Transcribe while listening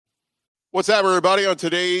What's up, everybody? On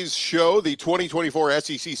today's show, the 2024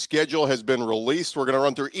 SEC schedule has been released. We're going to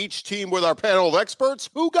run through each team with our panel of experts.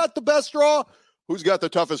 Who got the best draw? Who's got the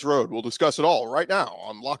toughest road? We'll discuss it all right now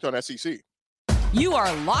on Locked On SEC. You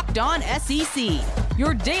are Locked On SEC,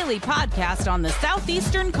 your daily podcast on the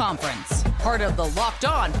Southeastern Conference. Part of the Locked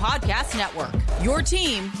On Podcast Network, your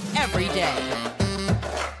team every day.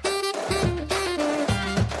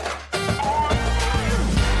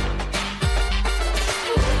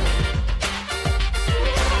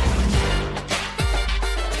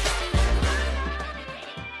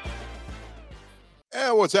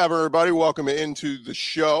 And what's up, everybody? Welcome into the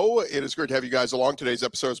show. It is great to have you guys along. Today's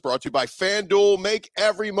episode is brought to you by FanDuel. Make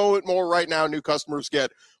every moment more right now. New customers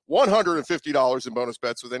get $150 in bonus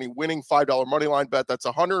bets with any winning $5 moneyline bet. That's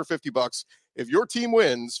 $150. If your team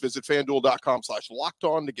wins, visit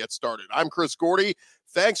FanDuel.com/LockedOn to get started. I'm Chris Gordy.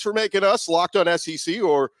 Thanks for making us Locked On SEC,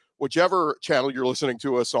 or whichever channel you're listening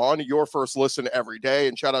to us on, your first listen every day.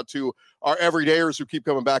 And shout out to our everydayers who keep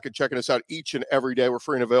coming back and checking us out each and every day. We're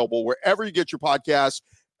free and available wherever you get your podcasts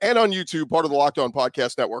and on YouTube, part of the Locked On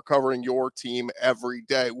Podcast Network, covering your team every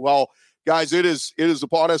day. Well, guys, it is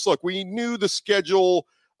upon us. Look, we knew the schedule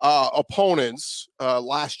opponents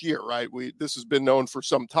last year, right? This has been known for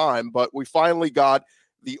some time, but we finally got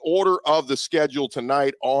the order of the schedule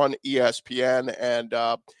tonight on ESPN,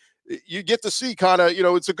 and you get to see kind of,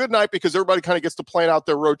 it's a good night because everybody kind of gets to plan out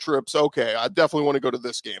their road trips. Okay, I definitely want to go to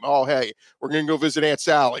this game. Oh, hey, we're going to go visit Aunt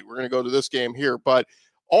Sally. We're going to go to this game here. But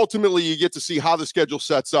ultimately, you get to see how the schedule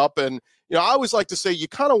sets up. And, I always like to say you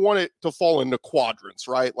kind of want it to fall into quadrants,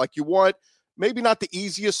 right? Like you want maybe not the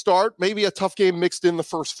easiest start, maybe a tough game mixed in the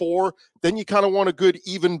first four. Then you kind of want a good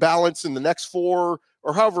even balance in the next four,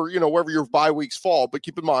 or however, wherever your bye weeks fall. But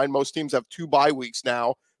keep in mind, most teams have 2 bye weeks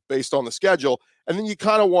now based on the schedule. And then you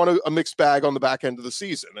kind of want a mixed bag on the back end of the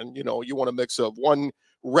season. And, you want a mix of one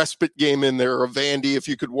respite game in there, or Vandy if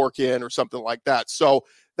you could work in, or something like that. So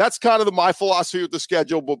that's kind of my philosophy with the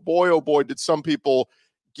schedule. But boy, oh boy, did some people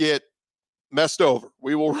get messed over.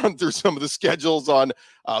 We will run through some of the schedules on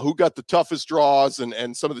who got the toughest draws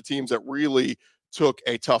and some of the teams that really took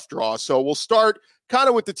a tough draw. So we'll start kind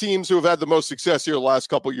of with the teams who have had the most success here the last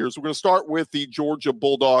couple of years. We're going to start with the Georgia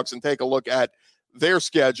Bulldogs and take a look at their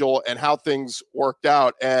schedule and how things worked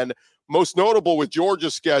out. And most notable with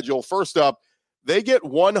Georgia's schedule, first up, they get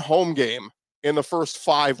one home game in the first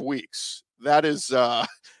 5 weeks. That is a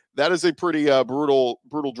pretty brutal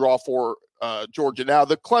draw for Georgia. Now,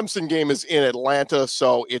 the Clemson game is in Atlanta,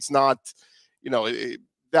 so it's not,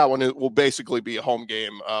 that one will basically be a home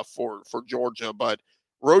game for Georgia. But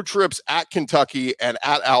road trips at Kentucky and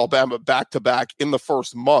at Alabama back-to-back in the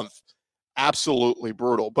first month, absolutely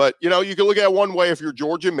brutal. But, you can look at it one way. If you're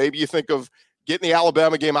Georgia, maybe you think of getting the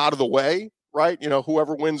Alabama game out of the way, right?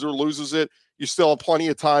 Whoever wins or loses it, you still have plenty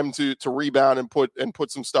of time to rebound and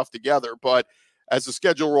put some stuff together. But as the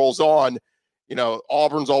schedule rolls on,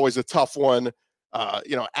 Auburn's always a tough one.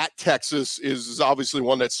 At Texas is obviously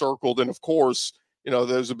one that's circled. And of course,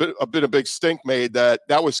 there's a bit of big stink made that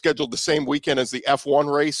was scheduled the same weekend as the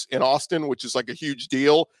F1 race in Austin, which is like a huge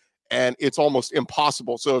deal. And it's almost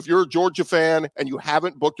impossible. So if you're a Georgia fan and you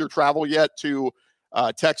haven't booked your travel yet to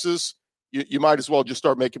Texas, you might as well just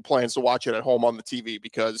start making plans to watch it at home on the TV,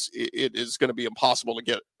 because it is going to be impossible to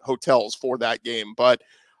get hotels for that game. But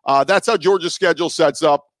that's how Georgia's schedule sets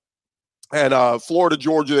up. And Florida,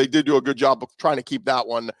 Georgia, they did do a good job of trying to keep that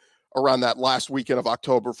one around that last weekend of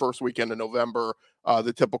October, first weekend of November.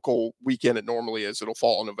 The typical weekend it normally is. It'll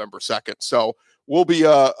fall on November 2nd. So will be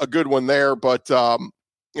a good one there. But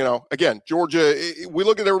again, Georgia, we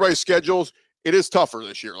look at everybody's schedules. It is tougher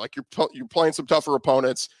this year. Like you're playing some tougher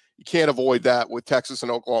opponents. You can't avoid that with Texas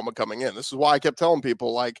and Oklahoma coming in. This is why I kept telling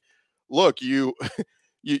people, like, look, you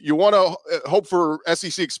want to hope for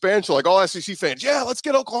SEC expansion, like all SEC fans. Yeah, let's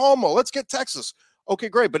get Oklahoma. Let's get Texas. Okay,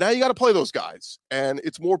 great. But now you got to play those guys. And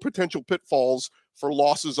it's more potential pitfalls for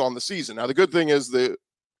losses on the season. Now, the good thing is the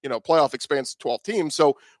playoff expands to 12 teams.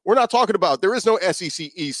 So we're not talking about, there is no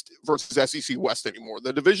SEC East versus SEC West anymore.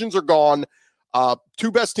 The divisions are gone.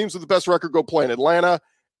 2 best teams with the best record go play in Atlanta.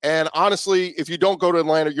 And honestly, if you don't go to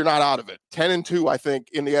Atlanta, you're not out of it. 10-2, I think,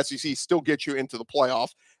 in the SEC still gets you into the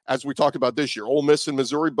playoff, as we talked about this year. Ole Miss and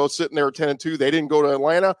Missouri both sitting there at 10-2. They didn't go to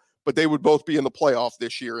Atlanta, but they would both be in the playoff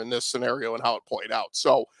this year in this scenario and how it played out.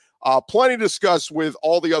 So plenty to discuss with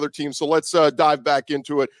all the other teams. So let's dive back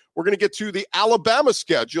into it. We're going to get to the Alabama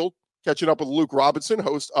schedule, catching up with Luke Robinson,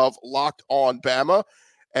 host of Locked On Bama.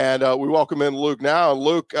 And we welcome in Luke now. And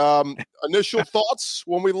Luke, initial thoughts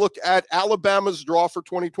when we look at Alabama's draw for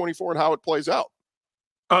 2024 and how it plays out?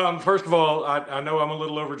 First of all, I know I'm a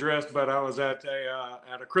little overdressed, but I was at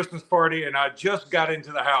a Christmas party and I just got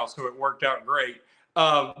into the house, so it worked out great.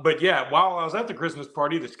 But yeah, while I was at the Christmas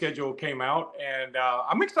party, the schedule came out, and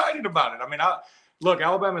I'm excited about it. I mean, look,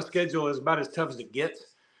 Alabama's schedule is about as tough as it gets.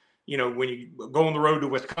 You know, when you go on the road to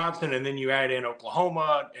Wisconsin and then you add in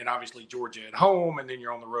Oklahoma and obviously Georgia at home, and then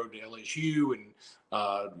you're on the road to LSU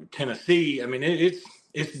and Tennessee. I mean,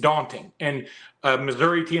 it's daunting, and a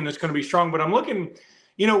Missouri team that's going to be strong. But I'm looking.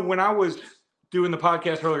 You know, when I was doing the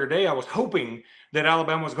podcast earlier today, I was hoping that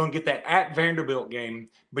Alabama was going to get that at Vanderbilt game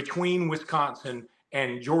between Wisconsin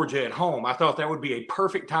and Georgia at home. I thought that would be a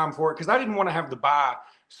perfect time for it because I didn't want to have the bye.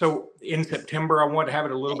 So in September, I wanted to have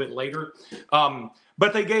it a little bit later.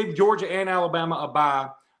 But they gave Georgia and Alabama a bye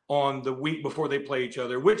on the week before they play each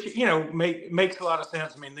other, which, you know, makes a lot of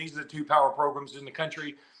sense. I mean, these are the two power programs in the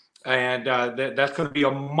country. And that's going to be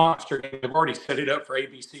a monster game. They've already set it up for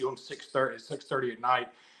ABC on 6:30 at night.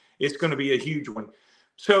 It's going to be a huge one.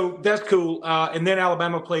 So that's cool. And then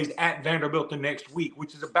Alabama plays at Vanderbilt the next week,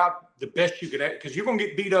 which is about the best you could – because you're going to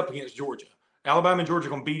get beat up against Georgia. Alabama and Georgia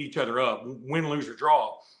are going to beat each other up, win, lose, or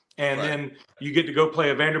draw. And then you get to go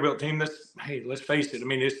play a Vanderbilt team that's – hey, let's face it. I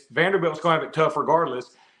mean, Vanderbilt's going to have it tough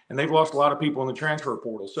regardless, and they've lost a lot of people in the transfer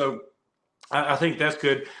portal. So I think that's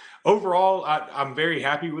good. Overall, I'm very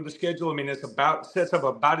happy with the schedule. I mean, sets up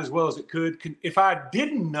about as well as it could. If I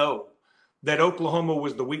didn't know that Oklahoma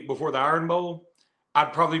was the week before the Iron Bowl,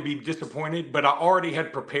 I'd probably be disappointed. But I already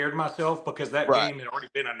had prepared myself because that game had already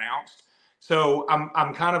been announced. So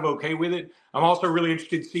I'm kind of okay with it. I'm also really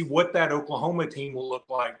interested to see what that Oklahoma team will look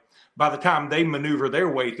like by the time they maneuver their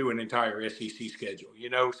way through an entire SEC schedule.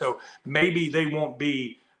 You know, so maybe they won't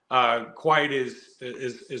be quite as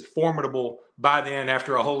formidable by then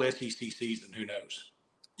after a whole SEC season. Who knows?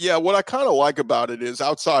 Yeah, what I kind of like about it is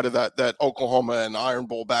outside of that Oklahoma and Iron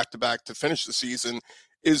Bowl back-to-back to finish the season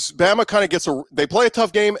is Bama kind of they play a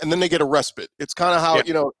tough game and then they get a respite. It's kind of how,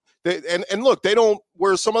 you know, and look, they don't,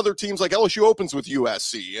 where some other teams like LSU opens with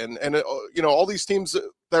USC and you know, all these teams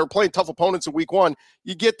that are playing tough opponents in week one,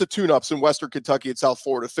 you get the tune-ups in Western Kentucky and South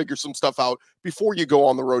Florida, figure some stuff out before you go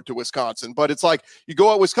on the road to Wisconsin. But it's like you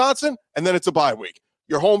go at Wisconsin and then it's a bye week.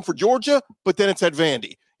 You're home for Georgia, but then it's at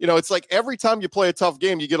Vandy. You know, it's like every time you play a tough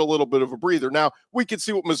game, you get a little bit of a breather. Now, we can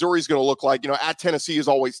see what Missouri's going to look like. You know, at Tennessee is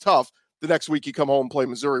always tough. The next week you come home and play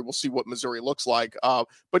Missouri. We'll see what Missouri looks like.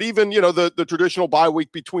 But even, you know, the traditional bye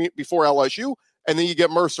week before LSU, and then you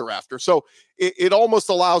get Mercer after. So it almost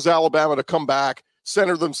allows Alabama to come back,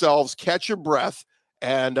 center themselves, catch your breath,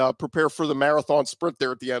 and prepare for the marathon sprint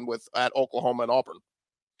there at the end at Oklahoma and Auburn.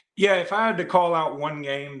 Yeah, if I had to call out one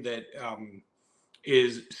game that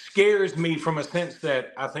scares me from a sense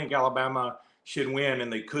that I think Alabama should win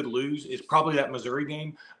and they could lose, is probably that Missouri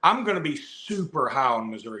game. I'm going to be super high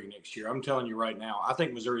on Missouri next year. I'm telling you right now. I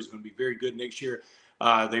think Missouri is going to be very good next year.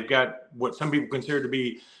 They've got what some people consider to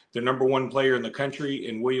be the number one player in the country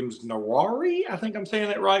in Williams-Nwaneri. I think I'm saying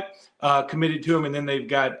that right. Committed to him. And then they've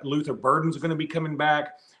got Luther Burden's going to be coming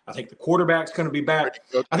back. I think the quarterback's going to be back.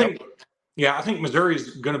 I think Missouri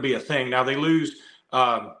is going to be a thing. Now they lose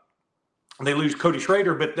Cody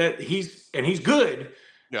Schrader, but he's good.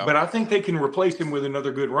 Yeah. But I think they can replace him with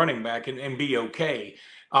another good running back and be okay.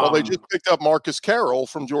 Well, they just picked up Marcus Carroll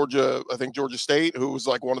from Georgia, I think Georgia State, who was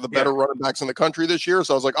like one of the better running backs in the country this year.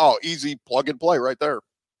 So I was like, oh, easy plug and play right there.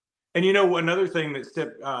 And, you know, another thing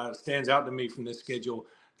that stands out to me from this schedule,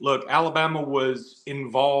 look, Alabama was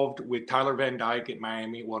involved with Tyler Van Dyke at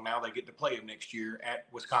Miami. Well, now they get to play him next year at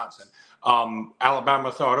Wisconsin.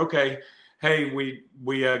 Alabama thought, okay, hey, we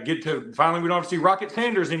get to finally we don't have to see Rocket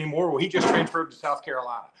Sanders anymore. Well, he just transferred to South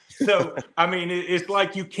Carolina. So, I mean, it's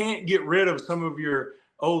like you can't get rid of some of your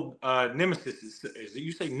old nemesis.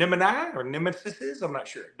 You say Nemini or nemesis? I'm not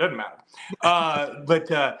sure. It doesn't matter.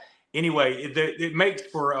 But anyway, it makes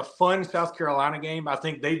for a fun South Carolina game. I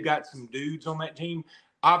think they've got some dudes on that team.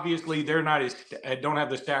 Obviously, they're not don't have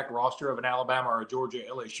the stacked roster of an Alabama or a Georgia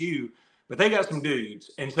LSU, but they got some dudes.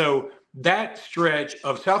 And so that stretch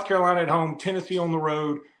of South Carolina at home, Tennessee on the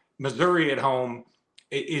road, Missouri at home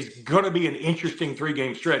is going to be an interesting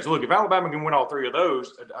three-game stretch. Look, if Alabama can win all three of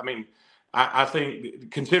those, I mean, I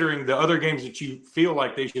think considering the other games that you feel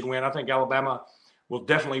like they should win, I think Alabama will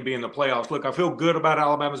definitely be in the playoffs. Look, I feel good about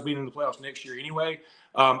Alabama's being in the playoffs next year anyway.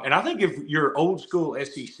 And I think if you're old school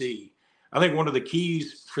SEC, I think one of the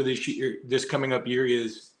keys for this coming up year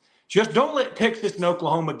is just don't let Texas and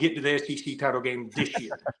Oklahoma get to the SEC title game this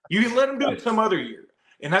year. You can let them do it some other year,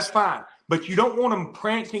 and that's fine. But you don't want them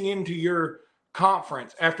prancing into your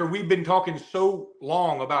conference after we've been talking so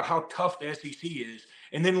long about how tough the SEC is,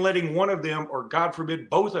 and then letting one of them, or God forbid,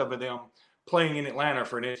 both of them, playing in Atlanta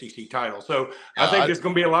for an SEC title. So I think there's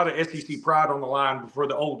going to be a lot of SEC pride on the line for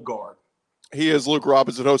the old guard. He is Luke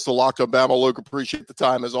Robinson, host of Locked On Bama. Luke, appreciate the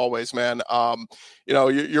time as always, man.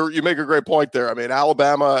 You make a great point there. I mean,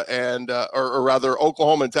 Alabama and or rather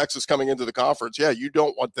Oklahoma and Texas coming into the conference. Yeah, you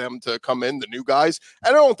don't want them to come in, the new guys.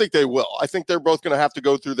 And I don't think they will. I think they're both going to have to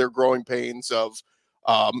go through their growing pains of,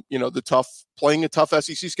 playing a tough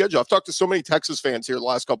SEC schedule. I've talked to so many Texas fans here the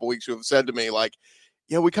last couple of weeks who have said to me, like,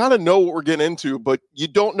 yeah, we kind of know what we're getting into, but you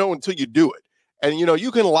don't know until you do it. And,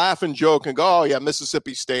 you can laugh and joke and go, oh, yeah,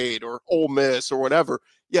 Mississippi State or Ole Miss or whatever.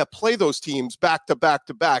 Yeah, play those teams back to back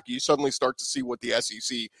to back. You suddenly start to see what the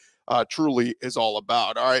SEC truly is all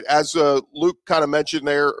about. All right, as Luke kind of mentioned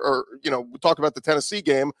there, we talk about the Tennessee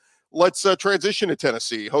game. Let's transition to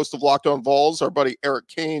Tennessee. Host of Locked On Vols, our buddy Eric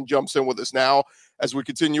Kane jumps in with us now as we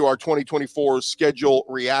continue our 2024 schedule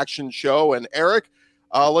reaction show. And Eric,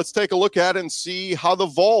 let's take a look at it and see how the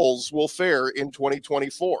Vols will fare in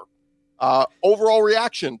 2024. Overall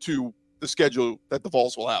reaction to the schedule that the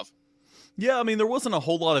Vols will have. Yeah, I mean, there wasn't a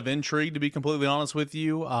whole lot of intrigue, to be completely honest with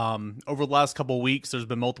you. Over the last couple of weeks, there's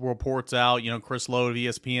been multiple reports out. Chris Lowe of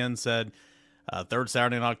ESPN said third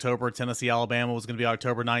Saturday in October, Tennessee, Alabama was going to be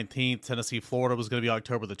October 19th. Tennessee, Florida was going to be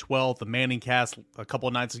October the 12th. The Manning cast a couple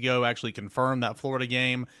of nights ago actually confirmed that Florida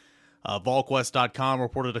game. VolQuest.com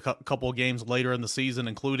reported a couple of games later in the season,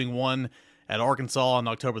 including one at Arkansas on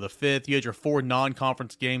October the 5th. You had your 4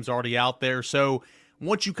 non-conference games already out there. So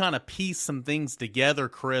once you kind of piece some things together,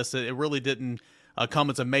 Chris, it really didn't come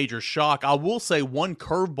as a major shock. I will say one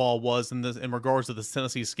curveball was in regards to the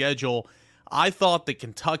Tennessee schedule. I thought the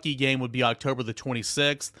Kentucky game would be October the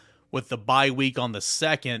 26th with the bye week on the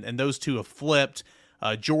 2nd, and those two have flipped.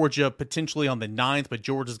 Georgia potentially on the 9th, but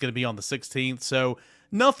Georgia's going to be on the 16th. So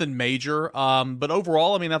nothing major, but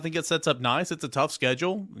overall, I mean, I think it sets up nice. It's a tough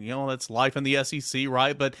schedule. That's life in the SEC,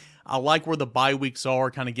 right? But I like where the bye weeks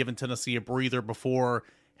are, kind of giving Tennessee a breather before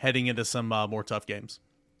heading into some more tough games.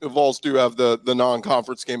 The Vols do have the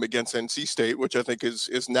non-conference game against NC State, which I think is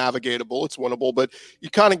navigatable. It's winnable, but you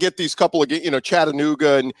kind of get these couple of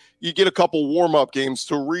Chattanooga, and you get a couple warm-up games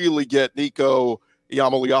to really get Nico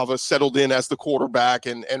Iamaleava settled in as the quarterback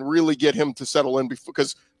and really get him to settle in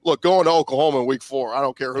because – look, going to Oklahoma in week 4, I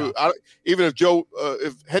don't care who. Even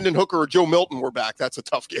if Hendon Hooker or Joe Milton were back, that's a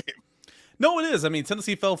tough game. No, it is. I mean,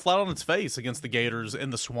 Tennessee fell flat on its face against the Gators in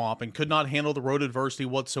the Swamp and could not handle the road adversity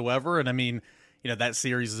whatsoever. And I mean, that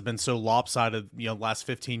series has been so lopsided, the last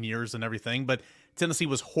 15 years and everything. But Tennessee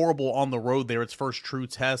was horrible on the road there. Its first true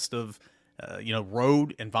test of,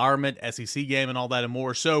 road environment, SEC game, and all that and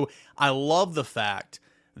more. So I love the fact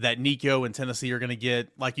that Nico and Tennessee are going to get,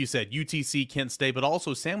 like you said, UTC, Kent State, but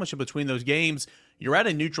also sandwiched in between those games. You're at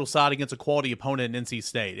a neutral side against a quality opponent in NC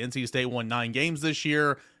State. NC State won 9 games this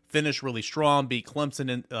year, finished really strong, beat Clemson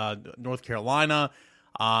in North Carolina.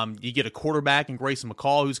 You get a quarterback in Grayson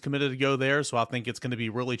McCall who's committed to go there, so I think it's going to be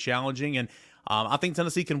really challenging. And I think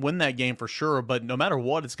Tennessee can win that game for sure, but no matter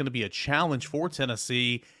what, it's going to be a challenge for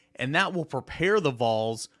Tennessee, and that will prepare the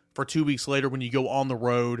Vols for 2 weeks later when you go on the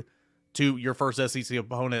road to your first SEC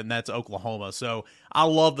opponent, and that's Oklahoma. So I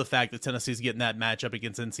love the fact that Tennessee's getting that matchup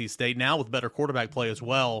against NC State now with better quarterback play as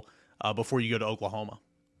well before you go to Oklahoma.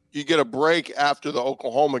 You get a break after the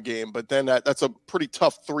Oklahoma game, but then that's a pretty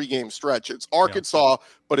tough 3-game stretch. It's Arkansas,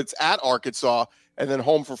 but it's at Arkansas, and then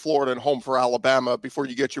home for Florida and home for Alabama before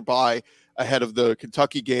you get your bye ahead of the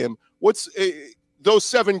Kentucky game. What's those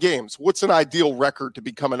 7 games? What's an ideal record to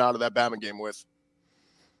be coming out of that Bama game with?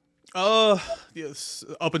 Yes,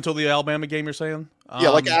 up until the Alabama game, you're saying? Yeah,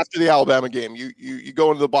 like after the Alabama game, you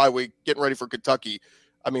go into the bye week, getting ready for Kentucky.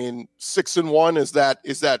 I mean, 6-1,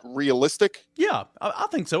 is that realistic? Yeah, I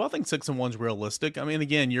think so. I think 6-1 is realistic. I mean,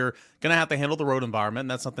 again, you're going to have to handle the road environment,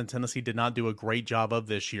 and that's something Tennessee did not do a great job of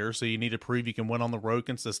this year. So you need to prove you can win on the road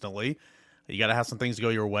consistently. You got to have some things go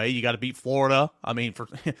your way. You got to beat Florida. I mean,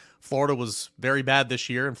 Florida was very bad this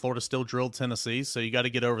year, and Florida still drilled Tennessee, so you got to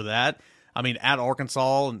get over that. I mean, at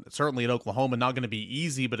Arkansas and certainly at Oklahoma, not going to be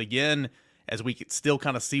easy. But again, as we still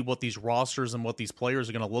kind of see what these rosters and what these players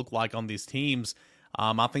are going to look like on these teams,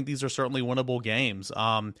 I think these are certainly winnable games.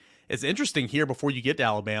 It's interesting here before you get to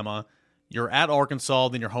Alabama, you're at Arkansas,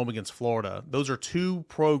 then you're home against Florida. Those are 2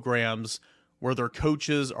 programs where their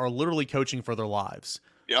coaches are literally coaching for their lives.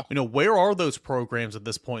 Yeah. Where are those programs at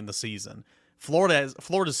this point in the season?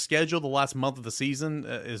 Florida's schedule the last month of the season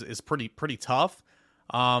is pretty tough.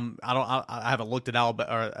 I haven't looked at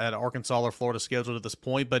Arkansas or Florida scheduled at this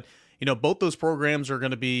point, but both those programs are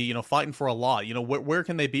going to be fighting for a lot. Where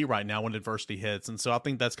can they be right now when adversity hits? And so I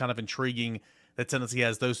think that's kind of intriguing that Tennessee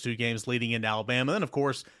has those 2 games leading into Alabama. And then of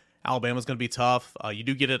course Alabama's going to be tough. You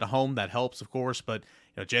do get it at home. That helps, of course, but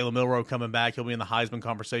Jalen Milroe coming back, he'll be in the Heisman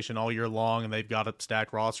conversation all year long, and they've got a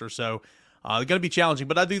stacked roster. So it's going to be challenging,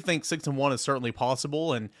 but I do think 6-1 is certainly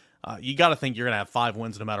possible, and you got to think you're going to have 5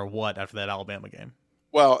 wins no matter what after that Alabama game.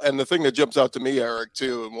 Well, and the thing that jumps out to me, Eric,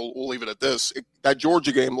 too, and we'll leave it at this, that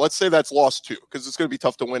Georgia game, let's say that's lost 2, because it's going to be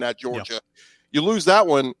tough to win at Georgia. Yep. You lose that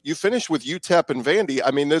one, you finish with UTEP and Vandy.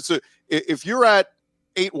 I mean, if you're at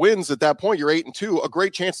 8 wins at that point, you're 8-2, a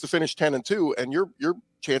great chance to finish 10-2, and your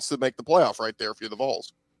chance to make the playoff right there if you're the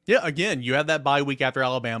Vols. Yeah, again, you have that bye week after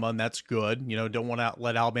Alabama, and that's good. Don't want to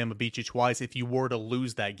let Alabama beat you twice if you were to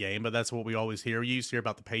lose that game, but that's what we always hear. You used to hear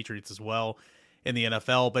about the Patriots as well in the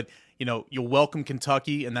NFL, but you'll welcome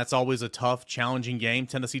Kentucky, and that's always a tough, challenging game.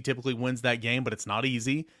 Tennessee typically wins that game, but it's not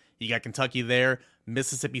easy. You got Kentucky there,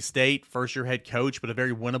 Mississippi State, first-year head coach, but a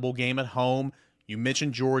very winnable game at home. You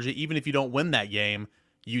mentioned Georgia. Even if you don't win that game,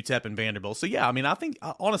 UTEP and Vanderbilt. So, yeah, I mean, I think,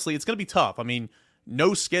 honestly, it's going to be tough. I mean,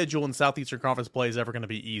 no schedule in Southeastern Conference play is ever going to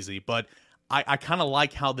be easy, but I kind of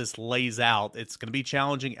like how this lays out. It's going to be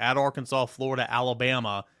challenging at Arkansas, Florida,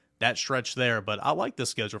 Alabama, that stretch there, but I like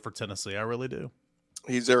this schedule for Tennessee. I really do.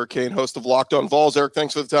 He's Eric Kane, host of Locked On Vols. Eric,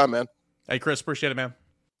 thanks for the time, man. Hey, Chris, appreciate it, man.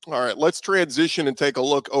 All right, let's transition and take a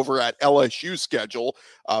look over at LSU's schedule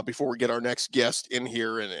before we get our next guest in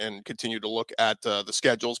here and continue to look at the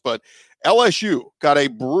schedules. But LSU got a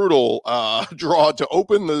brutal draw to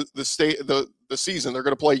open the season. They're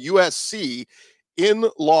going to play USC in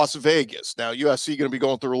Las Vegas. Now, USC going to be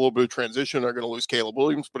going through a little bit of transition. They're going to lose Caleb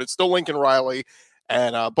Williams, but it's still Lincoln Riley.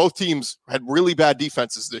 And both teams had really bad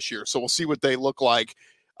defenses this year, so we'll see what they look like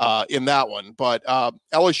in that one. But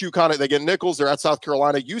LSU they get Nichols. They're at South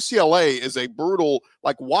Carolina. UCLA is a brutal,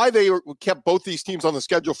 why they kept both these teams on the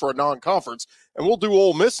schedule for a non-conference. And we'll do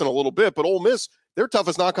Ole Miss in a little bit, but Ole Miss, their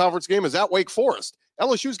toughest non-conference game is at Wake Forest.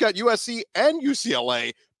 LSU's got USC and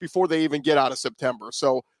UCLA before they even get out of September.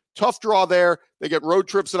 So tough draw there. They get road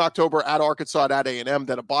trips in October at Arkansas, at A&M,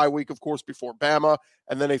 then a bye week, of course, before Bama.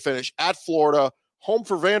 And then they finish at Florida, home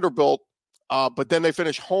for Vanderbilt. But then they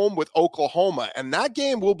finish home with Oklahoma. And that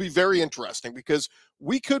game will be very interesting because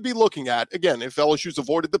we could be looking at, again, if LSU's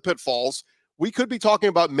avoided the pitfalls, we could be talking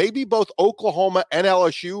about maybe both Oklahoma and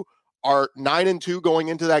LSU are 9-2 going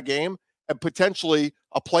into that game and potentially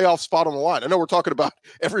a playoff spot on the line. I know we're talking about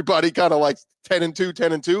everybody kind of like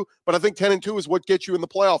 10-2, but I think 10-2 is what gets you in the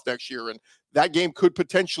playoff next year. And that game could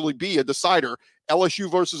potentially be a decider,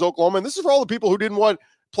 LSU versus Oklahoma. And this is for all the people who didn't want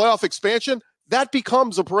playoff expansion. That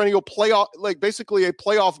becomes a perennial playoff, basically a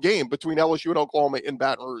playoff game between LSU and Oklahoma in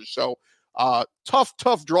Baton Rouge. So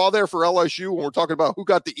tough draw there for LSU when we're talking about who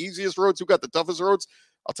got the easiest roads, who got the toughest roads.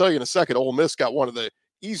 I'll tell you in a second, Ole Miss got one of the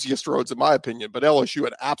easiest roads in my opinion, but LSU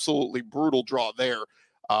an absolutely brutal draw there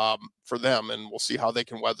for them, and we'll see how they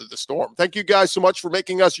can weather the storm. Thank you guys so much for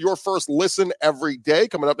making us your first listen every day.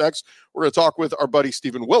 Coming up next, we're going to talk with our buddy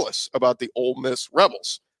Stephen Willis about the Ole Miss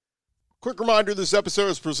Rebels. Quick reminder, this episode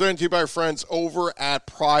is presented to you by our friends over at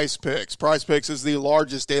Prize Picks. Prize Picks is the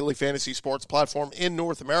largest daily fantasy sports platform in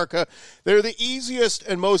North America. They're the easiest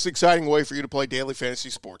and most exciting way for you to play daily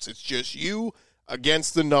fantasy sports. It's just you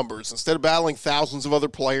against the numbers. Instead of battling thousands of other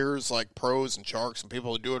players like pros and sharks and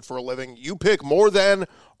people who do it for a living, you pick more than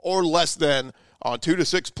or less than on 2 to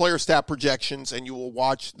 6 player stat projections, and you will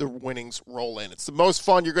watch the winnings roll in. It's the most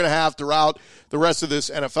fun you're going to have throughout the rest of this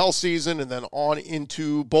NFL season and then on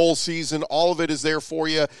into bowl season. All of it is there for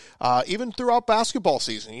you, even throughout basketball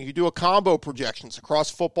season. You can do a combo projections across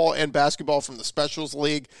football and basketball from the Specials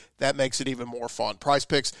League. That makes it even more fun. Prize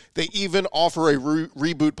Picks, they even offer a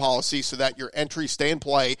reboot policy so that your entries stay in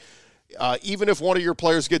play even if one of your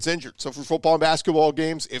players gets injured. So for football and basketball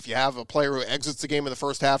games, if you have a player who exits the game in the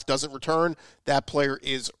first half, doesn't return, that player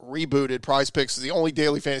is rebooted. Prize Picks is the only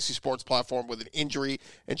daily fantasy sports platform with an injury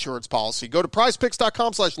insurance policy. Go to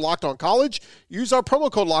prizepicks.com/lockedoncollege. Use our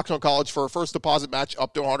promo code LockedOnCollege for a first deposit match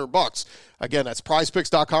up to $100. Again, that's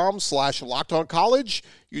prizepicks.com/lockedoncollege.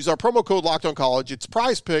 Use our promo code LockedOnCollege. It's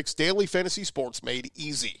Prize Picks, daily fantasy sports made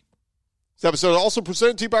easy. This episode is also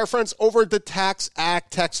presented to you by our friends over at the Tax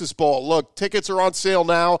Act Texas Bowl. Look, tickets are on sale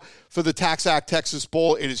now for the Tax Act Texas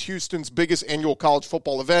Bowl. It is Houston's biggest annual college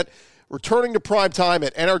football event, returning to prime time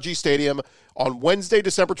at NRG Stadium on Wednesday,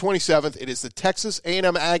 December 27th. It is the Texas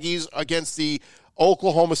A&M Aggies against the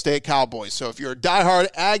Oklahoma State Cowboys. So if you're a diehard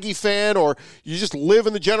Aggie fan or you just live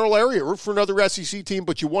in the general area, root for another SEC team,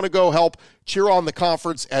 but you want to go help cheer on the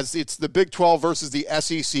conference as it's the Big 12 versus the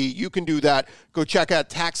SEC, you can do that. Go check out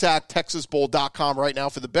TaxActTexasBowl.com right now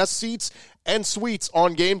for the best seats and suites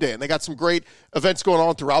on game day. And they got some great events going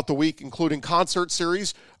on throughout the week, including concert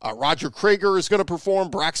series. Roger Krager is going to perform,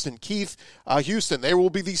 Braxton Keith, Houston. They will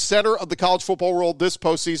be the center of the college football world this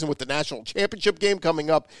postseason with the national championship game coming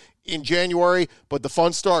up in January. But the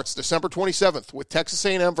fun starts December 27th with Texas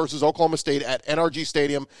A&M versus Oklahoma State at NRG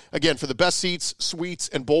Stadium. Again, for the best seats, suites,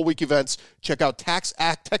 and bowl week events, check out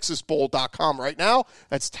TaxActTexasBowl.com right now.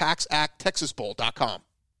 That's TaxActTexasBowl.com.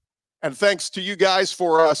 And thanks to you guys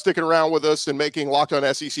for sticking around with us and making Locked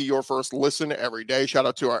On SEC your first listen every day. Shout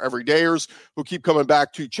out to our everydayers who keep coming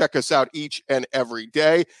back to check us out each and every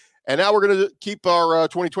day. And now we're going to keep our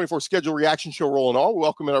 2024 schedule reaction show rolling on. We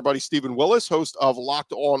welcome in our buddy Stephen Willis, host of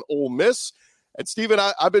Locked On Ole Miss. And Stephen,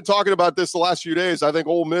 I've been talking about this the last few days. I think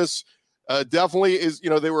Ole Miss definitely is,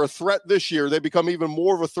 they were a threat this year. They become even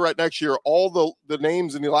more of a threat next year. All the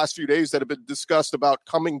names in the last few days that have been discussed about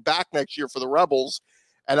coming back next year for the Rebels.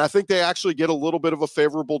 And I think they actually get a little bit of a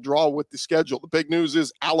favorable draw with the schedule. The big news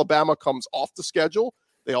is Alabama comes off the schedule.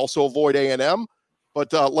 They also avoid A&M.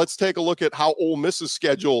 But let's take a look at how Ole Miss's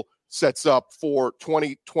schedule sets up for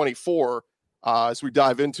 2024 as we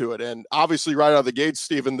dive into it. And obviously right out of the gates,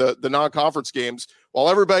 Stephen, the non-conference games, while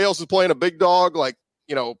everybody else is playing a big dog, like,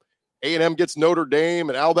 A&M gets Notre Dame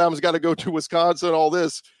and Alabama's got to go to Wisconsin, all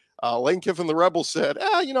this. Lane Kiffin, the Rebels, said,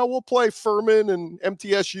 we'll play Furman and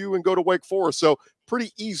MTSU and go to Wake Forest. So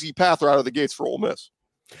pretty easy path right out of the gates for Ole Miss.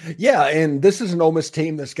 Yeah, and this is an Ole Miss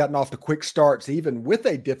team that's gotten off to quick starts, even with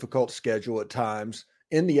a difficult schedule at times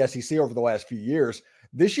in the SEC over the last few years.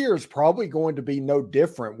 This year is probably going to be no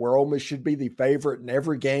different, where Ole Miss should be the favorite in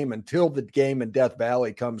every game until the game in Death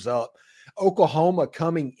Valley comes up. Oklahoma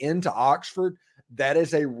coming into Oxford, that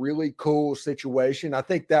is a really cool situation. I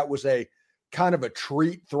think that was a kind of a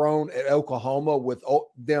treat thrown at Oklahoma with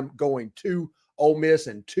them going to Ole Miss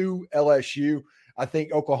and to LSU. I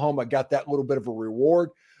think Oklahoma got that little bit of a reward.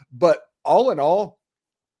 But all in all,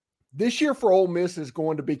 this year for Ole Miss is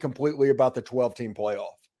going to be completely about the 12-team playoff.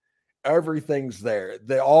 Everything's there.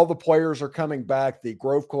 All the players are coming back. The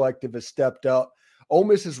Grove Collective has stepped up. Ole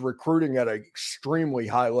Miss is recruiting at an extremely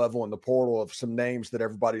high level in the portal of some names that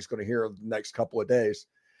everybody's going to hear in the next couple of days.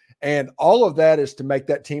 And all of that is to make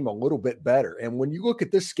that team a little bit better. And when you look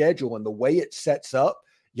at this schedule and the way it sets up,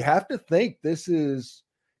 you have to think this is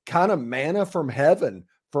kind of manna from heaven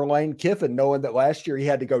for Lane Kiffin, knowing that last year he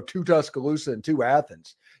had to go to Tuscaloosa and to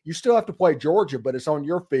Athens. You still have to play Georgia, but it's on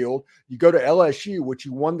your field. You go to LSU, which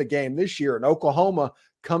you won the game this year, and Oklahoma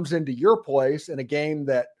comes into your place in a game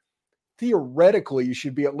that theoretically you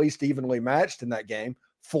should be at least evenly matched in that game.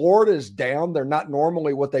 Florida is down. They're not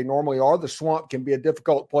normally what they normally are. The Swamp can be a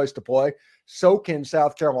difficult place to play. So can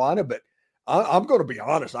South Carolina, but I'm going to be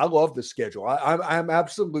honest. I love this schedule. I'm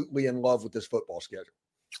absolutely in love with this football schedule.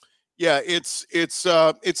 Yeah, it's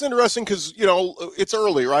interesting because, it's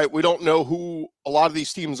early, right? We don't know who a lot of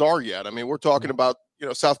these teams are yet. I mean, we're talking about,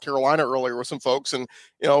 South Carolina earlier with some folks, and,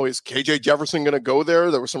 is KJ Jefferson going to go there?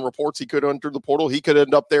 There were some reports he could enter the portal. He could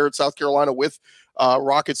end up there at South Carolina with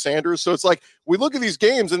Rocket Sanders. So it's like we look at these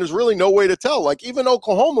games and there's really no way to tell. Like even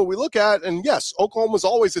Oklahoma, we look at, and yes, Oklahoma's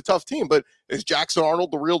always a tough team, but is Jackson Arnold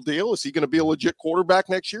the real deal? Is he going to be a legit quarterback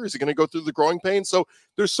next year? Is he going to go through the growing pains? So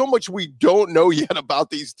there's so much we don't know yet about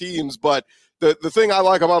these teams, but the thing I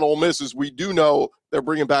like about Ole Miss is we do know they're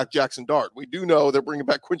bringing back Jackson Dart. We do know they're bringing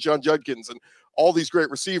back Quinshon Judkins and all these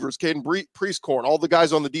great receivers, Caden Priestcorn, all the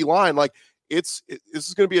guys on the D-line. Like this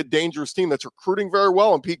is going to be a dangerous team that's recruiting very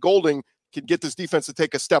well, and Pete Golding can get this defense to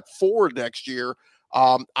take a step forward next year.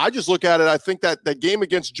 I just look at it. I think that game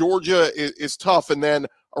against Georgia is tough, and then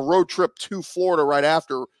a road trip to Florida right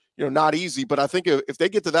after, not easy. But I think if they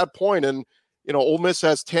get to that point and, Ole Miss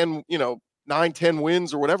has 10, 9-10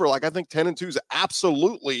 wins or whatever, like I think 10-2 is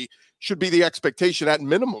absolutely should be the expectation at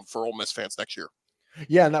minimum for Ole Miss fans next year.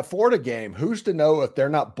 Yeah, and that Florida game, who's to know if they're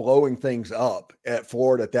not blowing things up at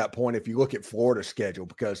Florida at that point if you look at Florida's schedule,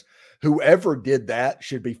 because whoever did that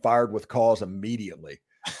should be fired with cause immediately.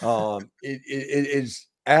 It is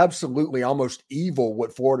absolutely almost evil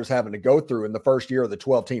what Florida's having to go through in the first year of the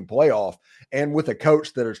 12-team playoff and with a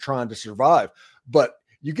coach that is trying to survive. But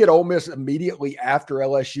you get Ole Miss immediately after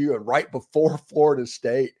LSU and right before Florida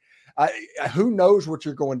State. Who knows what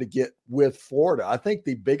you're going to get with Florida? I think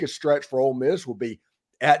the biggest stretch for Ole Miss will be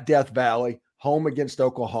at Death Valley, home against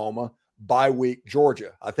Oklahoma, bye week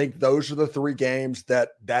Georgia. I think those are the three games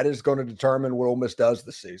that is going to determine what Ole Miss does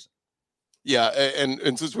this season. Yeah,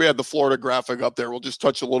 and since we had the Florida graphic up there, we'll just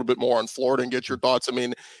touch a little bit more on Florida and get your thoughts. I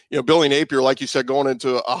mean, Billy Napier, like you said, going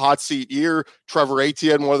into a hot seat year. Trevor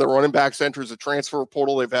Etienne, one of the running backs, enters the transfer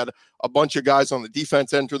portal. They've had a bunch of guys on the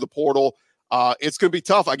defense enter the portal. It's going to be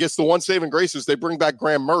tough. I guess the one saving grace is they bring back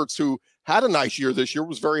Graham Mertz, who had a nice year this year,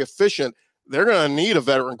 was very efficient. They're going to need a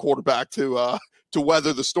veteran quarterback to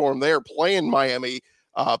weather the storm there, playing Miami,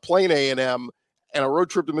 playing A&M, and a road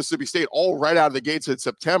trip to Mississippi State all right out of the gates in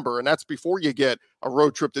September. And that's before you get a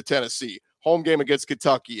road trip to Tennessee, home game against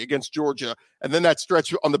Kentucky, against Georgia. And then that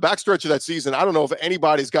stretch on the back stretch of that season, I don't know if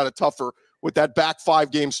anybody's got it tougher with that back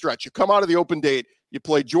 5-game stretch. You come out of the open date, you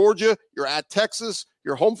play Georgia, you're at Texas,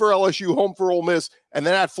 you're home for LSU, home for Ole Miss, and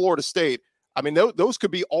then at Florida State. I mean, those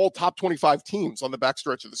could be all top 25 teams on the back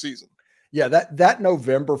stretch of the season. Yeah, that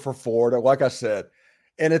November for Florida, like I said,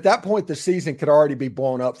 and at that point, the season could already be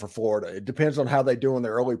blown up for Florida. It depends on how they do in the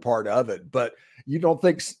early part of it. But you don't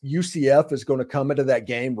think UCF is going to come into that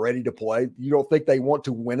game ready to play? You don't think they want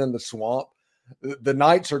to win in the swamp? The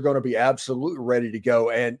Knights are going to be absolutely ready to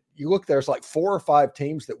go. And you look, there's like 4 or 5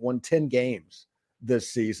 teams that won 10 games this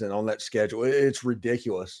season on that schedule. It's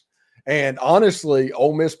ridiculous. And honestly,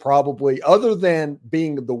 Ole Miss probably, other than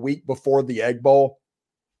being the week before the Egg Bowl,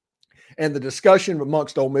 and the discussion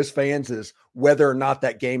amongst Ole Miss fans is whether or not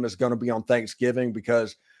that game is going to be on Thanksgiving,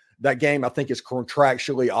 because that game, I think, is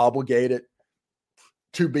contractually obligated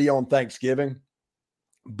to be on Thanksgiving.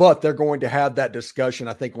 But they're going to have that discussion.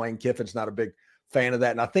 I think Lane Kiffin's not a big fan of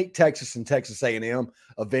that. And I think Texas and Texas A&M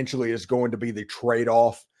eventually is going to be the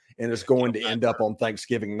trade-off and is going to end up on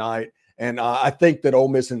Thanksgiving night. And I think that Ole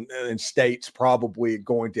Miss and State's probably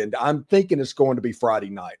going to end. I'm thinking it's going to be Friday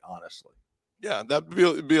night, honestly. Yeah,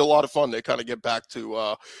 that'd be a lot of fun to kind of get back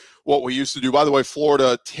to what we used to do. By the way,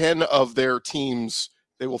 Florida, 10 of their teams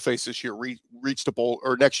they will face this year reached a bowl,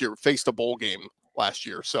 or next year faced a bowl game last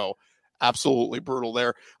year. So absolutely brutal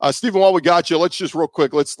there. Stephen, while we got you, let's just real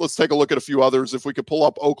quick, let's take a look at a few others. If we could pull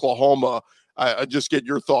up Oklahoma, just get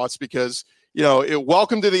your thoughts, because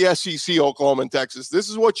welcome to the SEC, Oklahoma and Texas. This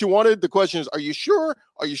is what you wanted. The question is, are you sure?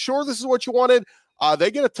 Are you sure this is what you wanted?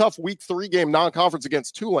 They get a tough week 3 game non-conference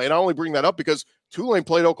against Tulane. I only bring that up because Tulane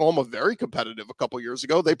played Oklahoma very competitive a couple years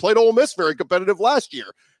ago. They played Ole Miss very competitive last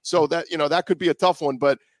year. So that, that could be a tough one,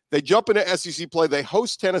 but they jump into SEC play. They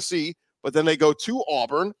host Tennessee, but then they go to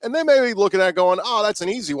Auburn, and they may be looking at going, oh, that's an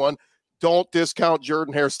easy one. Don't discount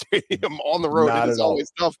Jordan-Hare Stadium on the road. It's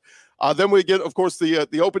always tough. Then we get, of course,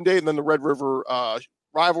 the open date, and then the Red River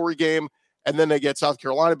rivalry game, and then they get South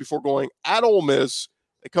Carolina before going at Ole Miss.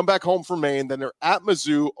 They come back home for Maine, then they're at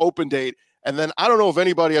Mizzou, open date, and then I don't know if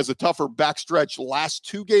anybody has a tougher backstretch last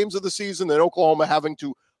 2 games of the season than Oklahoma having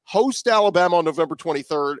to host Alabama on November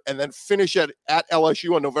 23rd and then finish at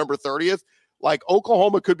LSU on November 30th. Like,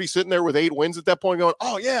 Oklahoma could be sitting there with 8 wins at that point going,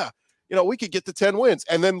 oh, yeah, we could get to 10 wins,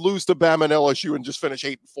 and then lose to Bama and LSU and just finish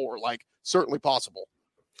 8-4. Like, certainly possible.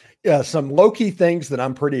 Yeah, some low-key things that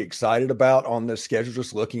I'm pretty excited about on this schedule,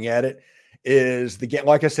 just looking at it, is the game,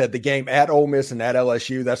 like I said, the game at Ole Miss and at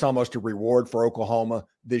LSU. That's almost a reward for Oklahoma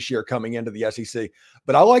this year coming into the SEC.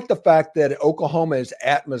 But I like the fact that Oklahoma is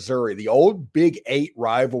at Missouri, the old Big 8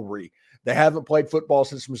 rivalry. They haven't played football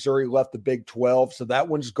since Missouri left the Big 12, so that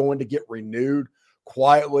one's going to get renewed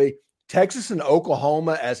quietly. Texas and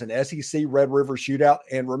Oklahoma as an SEC Red River shootout.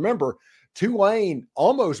 And remember, Tulane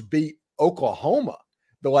almost beat Oklahoma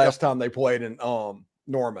the last time they played in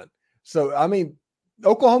Norman. So, I mean,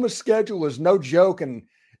 Oklahoma's schedule is no joke, and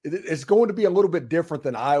it's going to be a little bit different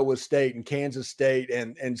than Iowa State and Kansas State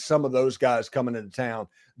and some of those guys coming into town,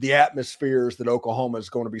 the atmospheres that Oklahoma is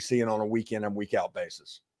going to be seeing on a week-in and week-out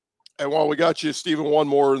basis. And while we got you, Stephen, one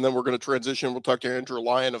more, and then we're going to transition. We'll talk to Andrew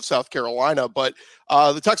Lyon of South Carolina, but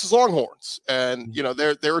the Texas Longhorns, and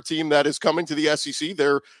they're a team that is coming to the SEC.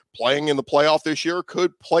 They're playing in the playoff this year,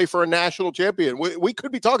 could play for a national champion. We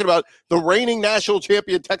could be talking about the reigning national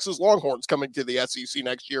champion Texas Longhorns coming to the SEC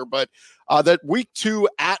next year. But that week 2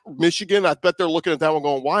 at Michigan, I bet they're looking at that one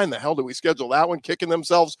going, why in the hell do we schedule that one, kicking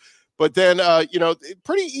themselves? But then,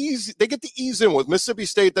 pretty easy. They get to ease in with Mississippi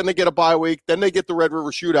State. Then they get a bye week. Then they get the Red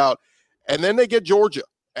River shootout. And then they get Georgia.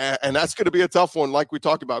 And that's going to be a tough one, like we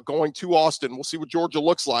talked about, going to Austin. We'll see what Georgia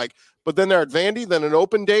looks like. But then they're at Vandy, then an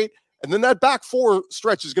open date. And then that back 4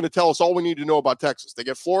 stretch is going to tell us all we need to know about Texas. They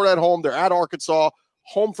get Florida at home. They're at Arkansas,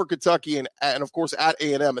 home for Kentucky, and of course, at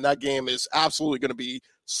A&M. And that game is absolutely going to be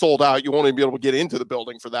sold out. You won't even be able to get into the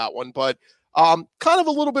building for that one. But kind of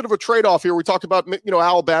a little bit of a trade-off here. We talked about,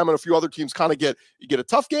 Alabama and a few other teams kind of you get a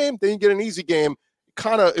tough game, then you get an easy game.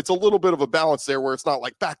 It's a little bit of a balance there where it's not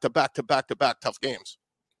like back-to-back tough games.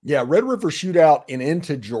 Yeah, Red River Shootout and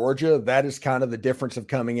into Georgia. That is kind of the difference of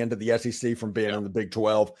coming into the SEC from being in the Big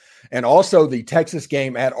 12. And also the Texas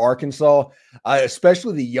game at Arkansas,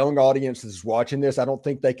 especially the young audience that's watching this. I don't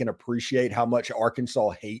think they can appreciate how much Arkansas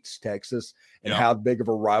hates Texas and how big of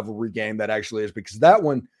a rivalry game that actually is, because that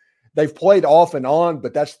one they've played off and on,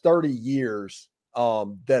 but that's 30 years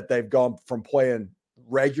that they've gone from playing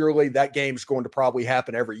regularly. That game's going to probably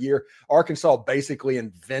happen every year. Arkansas basically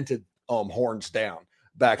invented horns down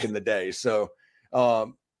back in the day. So,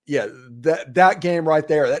 that game right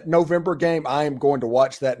there, that November game, I am going to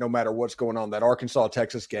watch that no matter what's going on. That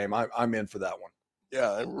Arkansas-Texas game, I'm in for that one.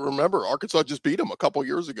 Yeah, and remember, Arkansas just beat them a couple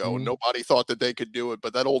years ago, and nobody thought that they could do it.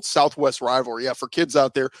 But that old Southwest rivalry, for kids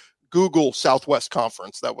out there, Google Southwest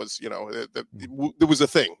Conference. That was, it was a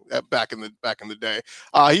thing back in the day.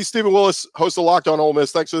 He's Stephen Willis, host of Locked On Ole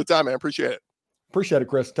Miss. Thanks for the time, man. Appreciate it. Appreciate it,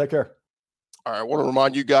 Chris. Take care. All right, I want to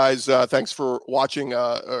remind you guys, thanks for watching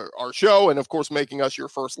our show and, of course, making us your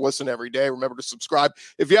first listen every day. Remember to subscribe.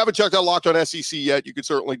 If you haven't checked out Locked On SEC yet, you can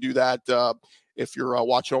certainly do that if you're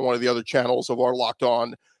watching on one of the other channels of our Locked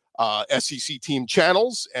On SEC team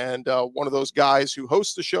channels. And one of those guys who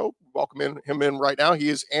hosts the show, welcome him in right now. He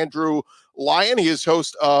is Andrew Lyon. He is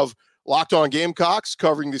host of Locked On Gamecocks,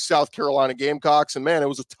 covering the South Carolina Gamecocks. And, man, it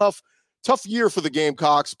was a tough year for the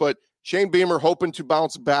Gamecocks, but Shane Beamer hoping to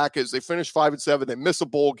bounce back as they finish 5-7. They miss a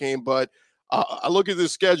bowl game, but I look at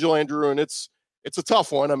this schedule, Andrew, and it's a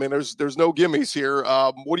tough one. I mean, there's no gimmies here.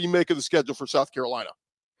 What do you make of the schedule for South Carolina?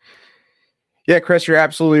 Yeah, Chris, you're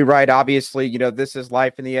absolutely right. Obviously, this is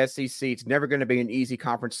life in the SEC. It's never going to be an easy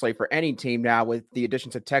conference slate for any team now, with the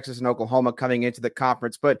additions of Texas and Oklahoma coming into the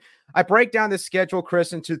conference. But I break down the schedule,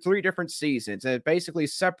 Chris, into 3 different seasons, and basically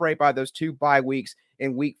separate by those 2 bye weeks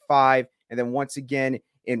in week 5, and then once again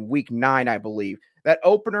in week 9, I believe. That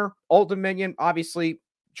opener, Old Dominion, obviously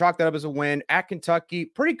chalk that up as a win. At Kentucky,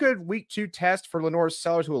 pretty good week 2 test for Lenore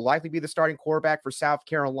Sellers, who will likely be the starting quarterback for South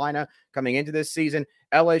Carolina coming into this season.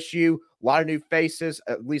 LSU, a lot of new faces,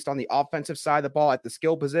 at least on the offensive side of the ball at the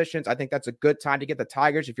skill positions. I think that's a good time to get the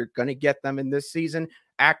Tigers if you're going to get them in this season.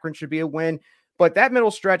 Akron should be a win. But that middle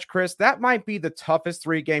stretch, Chris, that might be the toughest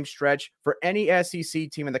 3-game stretch for any SEC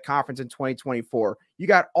team in the conference in 2024. You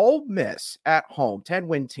got Ole Miss at home,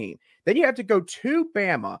 10-win team. Then you have to go to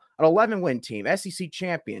Bama, an 11-win team, SEC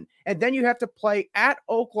champion. And then you have to play at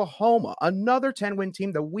Oklahoma, another 10-win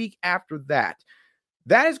team the week after that.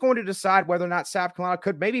 That is going to decide whether or not South Carolina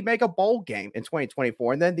could maybe make a bowl game in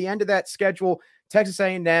 2024. And then the end of that schedule, Texas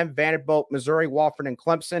A&M, Vanderbilt, Missouri, Wofford, and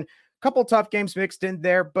Clemson. A couple tough games mixed in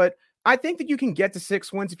there, but I think that you can get to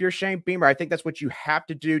 6 wins if you're Shane Beamer. I think that's what you have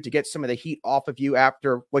to do to get some of the heat off of you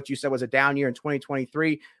after what you said was a down year in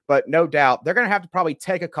 2023. But no doubt, they're going to have to probably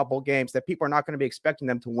take a couple games that people are not going to be expecting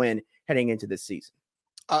them to win heading into this season.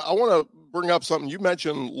 I want to bring up something. You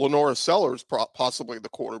mentioned Lenora Sellers, possibly the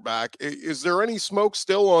quarterback. Is there any smoke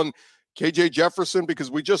still on KJ Jefferson? Because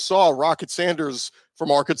we just saw Rocket Sanders from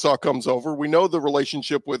Arkansas comes over. We know the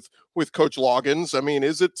relationship with Coach Loggins. I mean,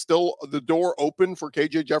 is it still the door open for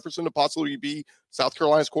KJ Jefferson to possibly be South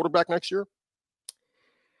Carolina's quarterback next year?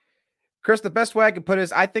 Chris, the best way I can put it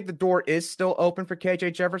is I think the door is still open for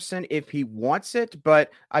KJ Jefferson if he wants it,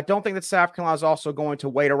 but I don't think that South Carolina is also going to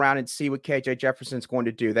wait around and see what KJ Jefferson is going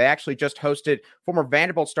to do. They actually just hosted former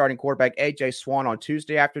Vanderbilt starting quarterback A.J. Swan on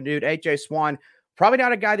Tuesday afternoon. A.J. Swan, probably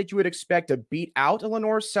not a guy that you would expect to beat out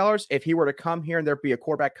Lenore Sellers if he were to come here and there'd be a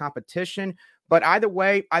quarterback competition. But either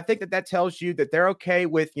way, I think that tells you that they're okay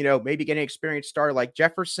with, maybe getting an experienced starter like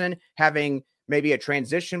Jefferson, having maybe a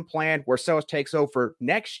transition plan where Sellers takes over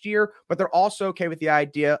next year, but they're also okay with the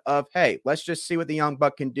idea of, hey, let's just see what the young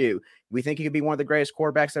buck can do. We think he could be one of the greatest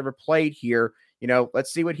quarterbacks ever played here.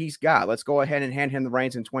 Let's see what he's got. Let's go ahead and hand him the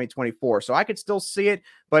reins in 2024. So I could still see it,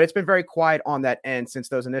 but it's been very quiet on that end since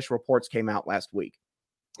those initial reports came out last week.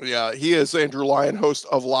 Yeah, he is Andrew Lyon, host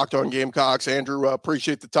of Locked On Gamecocks. Andrew,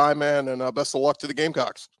 appreciate the time, man, and best of luck to the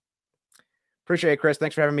Gamecocks. Appreciate it, Chris.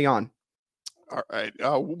 Thanks for having me on. All right.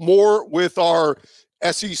 More with our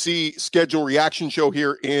SEC schedule reaction show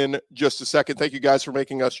here in just a second. Thank you guys for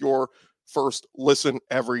making us your first listen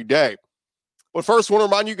every day. But first, I want to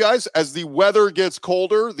remind you guys, as the weather gets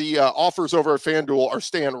colder, the offers over at FanDuel are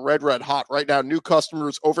staying red hot. Right now, new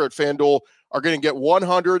customers over at FanDuel are going to get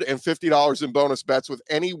 $150 in bonus bets with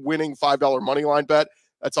any winning $5 money line bet.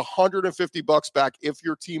 That's $150 back if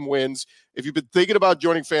your team wins. If you've been thinking about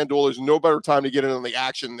joining FanDuel, there's no better time to get in on the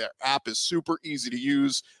action. Their app is super easy to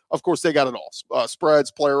use. Of course, they got it all.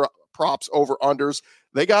 Spreads, player props, over-unders.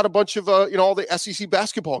 They got a bunch of, all the SEC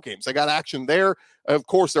basketball games. They got action there. Of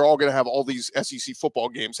course, they're all going to have all these SEC football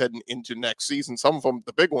games heading into next season. Some of them,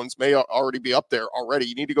 the big ones, may already be up there already.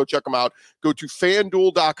 You need to go check them out. Go to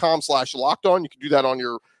FanDuel.com/lockedon. You can do that on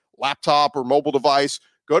your laptop or mobile device.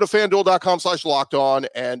 Go to FanDuel.com/lockedon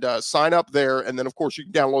and sign up there. And then, of course, you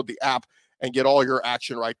can download the app and get all your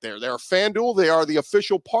action right there. They are FanDuel. They are the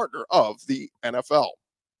official partner of the NFL.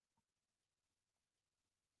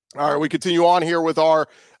 All right, we continue on here with our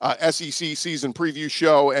SEC season preview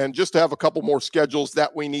show, and just to have a couple more schedules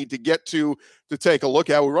that we need to get to take a look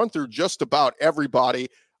at. We run through just about everybody.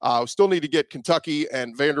 Still need to get Kentucky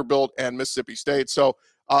and Vanderbilt and Mississippi State,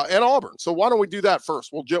 and Auburn. So why don't we do that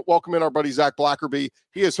first? We'll welcome in our buddy Zach Blackerby.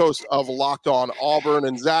 He is host of Locked On Auburn.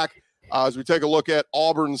 And Zach, as we take a look at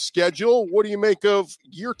Auburn's schedule, what do you make of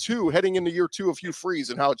heading into year two of Hugh Freeze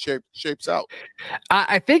and how it shapes out?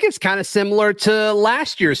 I think it's kind of similar to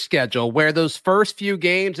last year's schedule, where those first few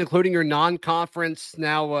games, including your non-conference,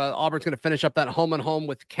 now Auburn's going to finish up that home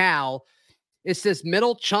with Cal. It's this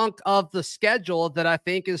middle chunk of the schedule that I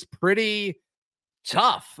think is pretty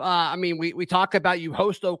tough. We talk about you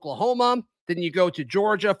host Oklahoma, then you go to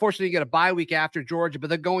Georgia. Fortunately, you get a bye week after Georgia, but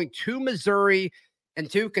they're going to Missouri and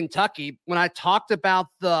to Kentucky. When I talked about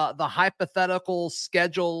the hypothetical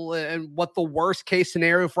schedule and what the worst case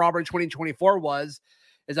scenario for Auburn 2024 was,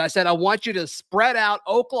 is I said, I want you to spread out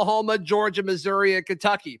Oklahoma, Georgia, Missouri, and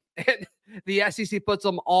Kentucky. And the SEC puts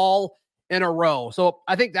them all in a row. So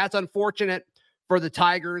I think that's unfortunate for the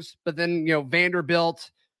Tigers, but then, Vanderbilt,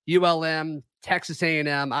 ULM, Texas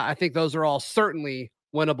A&M, I think those are all certainly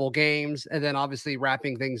winnable games. And then obviously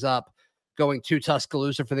wrapping things up, going to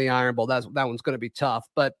Tuscaloosa for the Iron Bowl. That one's going to be tough.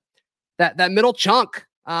 But that middle chunk,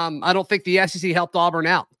 I don't think the SEC helped Auburn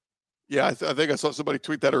out. Yeah, I think I saw somebody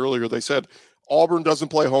tweet that earlier. They said Auburn doesn't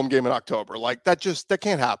play a home game in October. Like that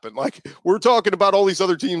can't happen. Like we're talking about all these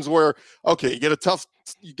other teams where, okay, you get a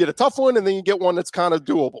tough one and then you get one that's kind of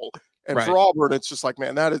doable. And right. For Auburn, it's just like,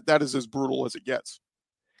 man, that is as brutal as it gets.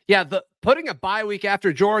 Yeah, putting a bye week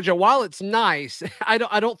after Georgia, while it's nice, I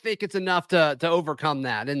don't think it's enough to overcome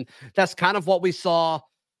that. And that's kind of what we saw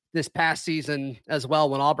this past season as well,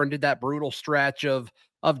 when Auburn did that brutal stretch of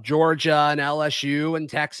Georgia and LSU and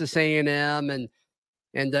Texas A&M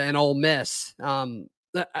and Ole Miss.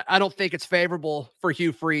 I don't think it's favorable for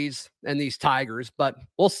Hugh Freeze and these Tigers, but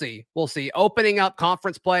we'll see. Opening up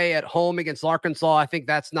conference play at home against Arkansas, I think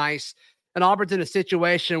that's nice. And Auburn's in a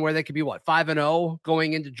situation where they could be 5-0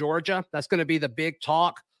 going into Georgia. That's going to be the big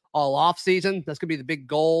talk all offseason. That's going to be the big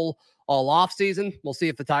goal all offseason. We'll see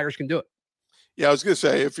if the Tigers can do it. Yeah, I was going to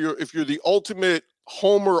say, if you're the ultimate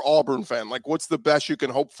homer Auburn fan, like what's the best you can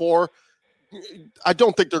hope for? I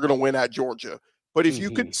don't think they're going to win at Georgia. But if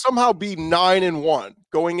you could somehow be 9-1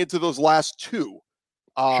 going into those last two,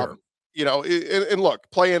 sure. And look,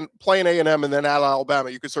 playing A&M and then at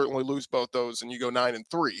Alabama, you could certainly lose both those and you go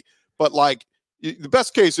 9-3. But like the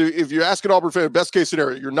best case, if you're asking Auburn fan, best case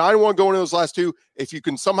scenario, you're 9-1 going into those last two. If you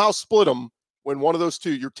can somehow split them, win one of those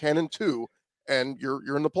two, you're 10-2, and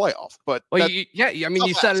you're in the playoff. But you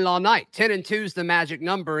said it all night. 10-2 is the magic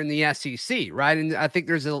number in the SEC, right? And I think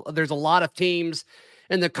there's a lot of teams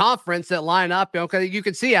in the conference that line up. Okay, you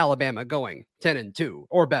can see Alabama going 10-2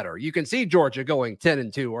 or better. You can see Georgia going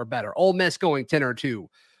 10-2 or better. Ole Miss going 10-2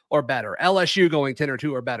 or better. LSU going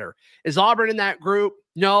 10-2 or better. Is Auburn in that group?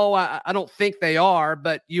 No, I don't think they are.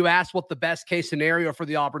 But you asked what the best case scenario for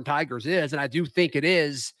the Auburn Tigers is, and I do think it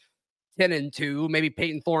is 10-2. Maybe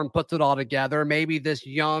Peyton Thorne puts it all together. Maybe this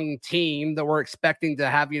young team that we're expecting to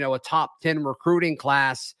have, a top 10 recruiting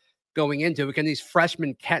class going into it. Can these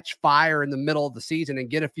freshmen catch fire in the middle of the season and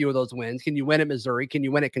get a few of those wins? Can you win at Missouri? Can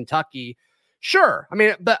you win at Kentucky? Sure.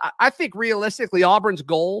 But I think realistically, Auburn's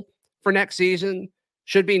goal for next season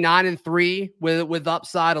should be 9-3 with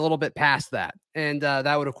upside a little bit past that. And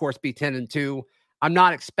that would, of course, be 10-2. I'm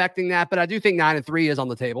not expecting that, but I do think 9-3 is on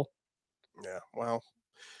the table. Yeah, well,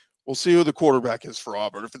 we'll see who the quarterback is for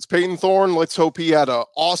Auburn. If it's Peyton Thorne, let's hope he had an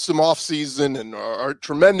awesome offseason and a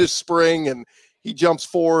tremendous spring, and he jumps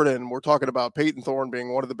forward. And we're talking about Peyton Thorne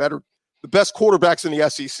being one of the best quarterbacks in the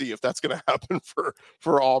SEC, if that's going to happen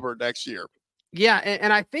for Auburn next year. Yeah,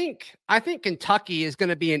 and I think Kentucky is going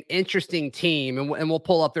to be an interesting team, and we'll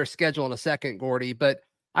pull up their schedule in a second, Gordy. But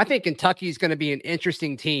I think Kentucky is going to be an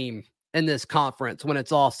interesting team in this conference when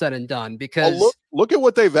it's all said and done. Because look at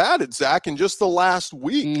what they've added, Zach, in just the last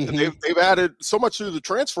week. Mm-hmm. They've added so much through the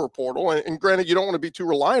transfer portal, and granted, you don't want to be too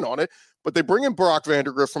reliant on it, but they bring in Brock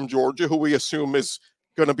Vandagriff from Georgia, who we assume is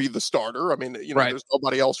going to be the starter. Right. There's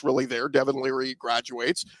nobody else really there. Devin Leary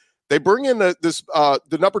graduates. They bring in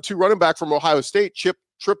the number 2 running back from Ohio State, Trip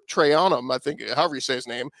Trayanum, I think, however you say his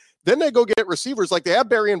name. Then they go get receivers like they have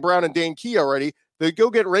Berrien Brown and Dane Key already. They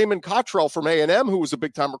go get Raymond Cottrell from A&M, who was a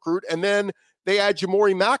big-time recruit. And then they add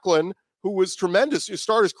Jamori Macklin, who was tremendous. He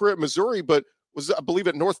started his career at Missouri, but was, I believe,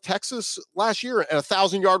 at North Texas last year and a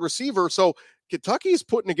 1,000-yard receiver. So Kentucky is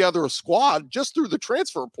putting together a squad just through the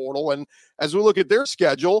transfer portal. And as we look at their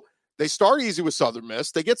schedule, they start easy with Southern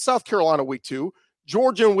Miss. They get South Carolina week 2.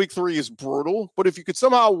 Georgia in week 3 is brutal. But if you could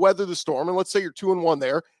somehow weather the storm, and let's say you're 2-1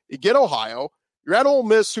 there, you get Ohio. You're at Ole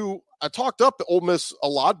Miss, who I talked up Ole Miss a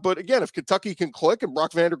lot. But again, if Kentucky can click and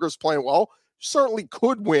Brock Vandagriff's playing well, certainly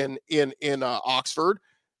could win in Oxford.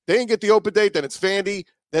 They didn't get the open date. Then it's Vandy.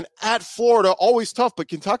 Then at Florida, always tough. But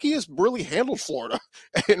Kentucky has really handled Florida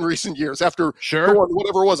in recent years after going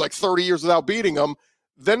whatever it was, like 30 years without beating them.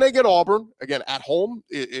 Then they get Auburn, again, at home.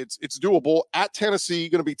 It's doable. At Tennessee,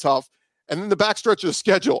 going to be tough. And then the backstretch of the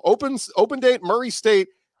schedule. Open date, Murray State,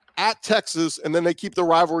 at Texas, and then they keep the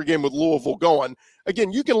rivalry game with Louisville going.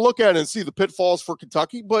 Again, you can look at it and see the pitfalls for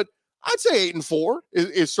Kentucky, but I'd say 8-4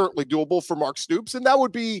 is certainly doable for Mark Stoops. And that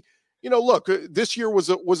would be, look, this year was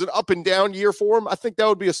an up and down year for him. I think that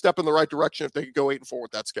would be a step in the right direction if they could go 8-4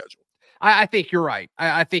 with that schedule. I think you're right.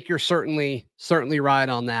 I think you're certainly right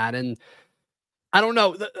on that. And I don't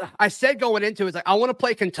know. I said going into it, I want to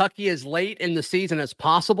play Kentucky as late in the season as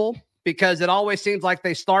possible, because it always seems like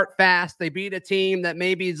they start fast. They beat a team that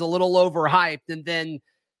maybe is a little overhyped, and then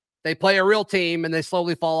they play a real team and they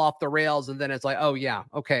slowly fall off the rails. And then it's like, oh yeah,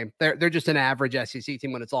 okay. They're just an average SEC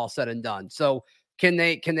team when it's all said and done. So can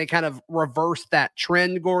they kind of reverse that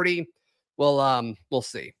trend, Gordy? Well, we'll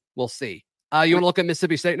see. You want to look at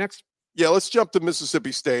Mississippi State next? Yeah, let's jump to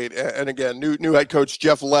Mississippi State. And again, new head coach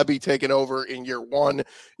Jeff Lebby taking over in year 1.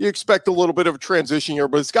 You expect a little bit of a transition year,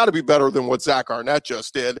 but it's got to be better than what Zach Arnett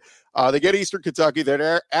just did. They get Eastern Kentucky.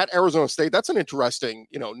 They're at Arizona State. That's an interesting,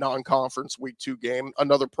 non-conference week 2 game.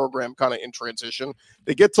 Another program kind of in transition.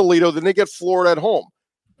 They get Toledo. Then they get Florida at home.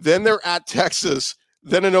 Then they're at Texas.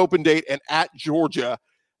 Then an open date, and at Georgia.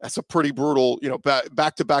 That's a pretty brutal,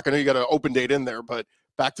 back-to-back. I know you got an open date in there, but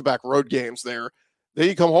back-to-back road games there. Then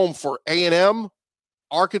you come home for A&M,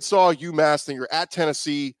 Arkansas, UMass. Then you're at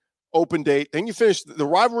Tennessee, open date. Then you finish the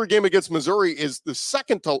rivalry game against Missouri is the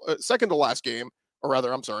second to last game, or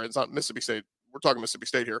rather, I'm sorry, it's not Mississippi State. We're talking Mississippi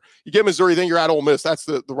State here. You get Missouri, then you're at Ole Miss. That's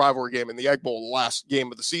the rivalry game in the Egg Bowl, the last game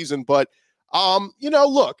of the season. But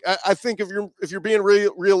look, I think if you're being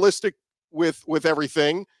realistic with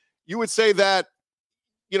everything, you would say that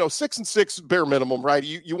 6-6 bare minimum, right?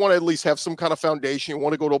 You want to at least have some kind of foundation. You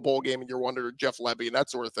want to go to a bowl game in year 1 under Jeff Lebby and that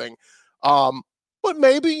sort of thing. But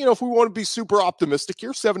maybe, if we want to be super optimistic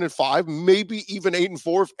here, 7-5, maybe even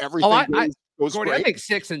 8-4 if everything goes Gordy, great. I think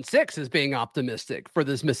 6-6 is being optimistic for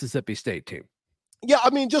this Mississippi State team. Yeah, I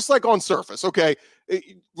mean, just like on surface. Okay,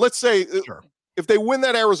 let's say if they win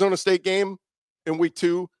that Arizona State game in week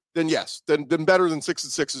 2, then yes, then better than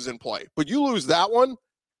 6-6 is in play. But you lose that one,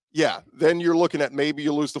 yeah, then you're looking at maybe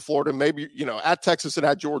you lose to Florida, maybe, at Texas and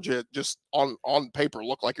at Georgia, just on paper,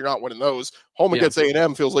 look like you're not winning those. Home against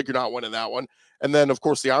A&M feels like you're not winning that one. And then, of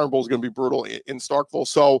course, the Iron Bowl is going to be brutal in Starkville,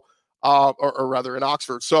 so, or rather in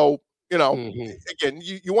Oxford. So, again,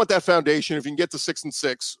 you want that foundation. If you can get to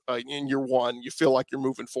 6-6 in year 1, you feel like you're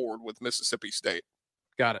moving forward with Mississippi State.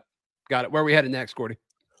 Got it. Where are we headed next, Gordy?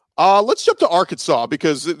 Let's jump to Arkansas,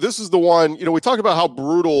 because this is the one, we talked about how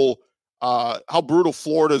brutal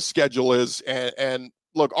Florida's schedule is. And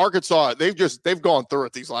look, Arkansas, they've gone through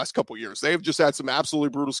it these last couple of years. They've just had some absolutely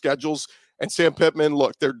brutal schedules. And Sam Pittman,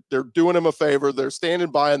 look, they're doing him a favor. They're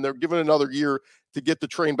standing by, and they're giving another year to get the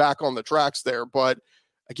train back on the tracks there. But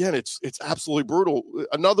again, it's absolutely brutal.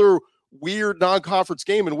 Another weird non-conference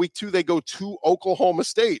game in week 2. They go to Oklahoma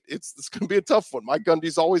State. It's going to be a tough one. Mike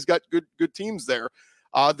Gundy's always got good teams there.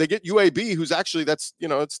 They get UAB, who's actually,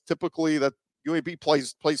 it's typically that UAB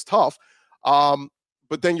plays tough.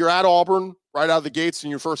 But then you're at Auburn right out of the gates in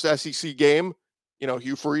your first SEC game.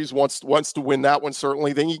 Hugh Freeze wants to win that one,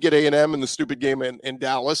 certainly. Then you get A&M in the stupid game in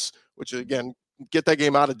Dallas, which, again, get that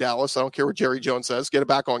game out of Dallas. I don't care what Jerry Jones says. Get it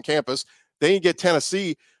back on campus. Then you get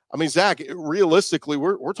Tennessee. I mean, Zach, realistically,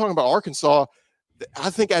 we're talking about Arkansas.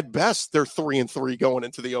 I think at best they're 3-3 going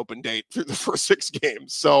into the open date through the first 6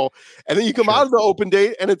 games. So, and then you come out of the open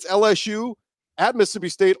date and it's LSU at Mississippi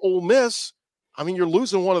State, Ole Miss. I mean, you're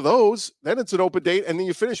losing one of those. Then it's an open date, and then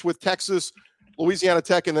you finish with Texas, Louisiana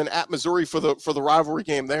Tech, and then at Missouri for the rivalry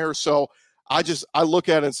game there. So I look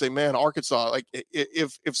at it and say, man, Arkansas, like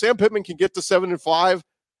if Sam Pittman can get to 7-5,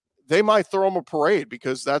 they might throw him a parade,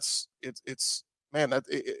 because it's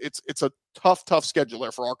a tough schedule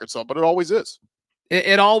there for Arkansas, but it always is.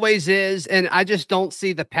 It always is, and I just don't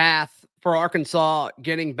see the path for Arkansas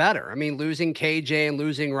getting better. I mean, losing KJ and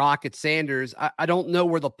losing Rocket Sanders, I don't know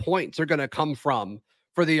where the points are going to come from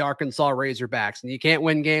for the Arkansas Razorbacks. And you can't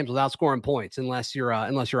win games without scoring points unless you're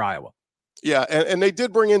Iowa. Yeah, and they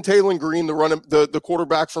did bring in Taylon Green, the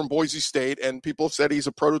quarterback from Boise State, and people have said he's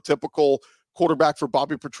a prototypical quarterback for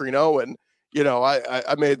Bobby Petrino. And you know,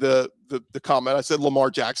 I made the comment. I said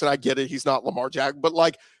Lamar Jackson. I get it. He's not Lamar Jackson, but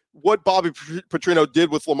like what Bobby Petrino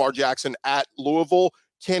did with Lamar Jackson at Louisville,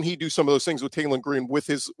 can he do some of those things with Taylon Green with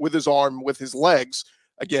his arm, with his legs?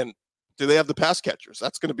 Again, do they have the pass catchers?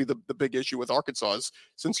 That's going to be the big issue with Arkansas.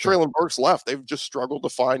 Since Treylon Burks left, they've just struggled to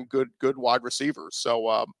find good wide receivers.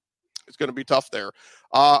 So it's going to be tough there.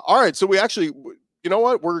 All right, so we actually, you know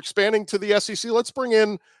what? We're expanding to the SEC. Let's bring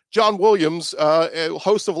in John Williams,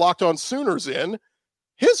 host of Locked On Sooners, in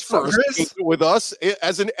his first with us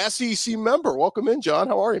as an SEC member. Welcome in, John.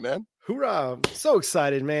 How are you, man? Hoorah. I'm so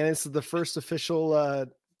excited, man. This is the first official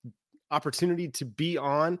opportunity to be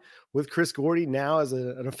on with Chris Gordy now as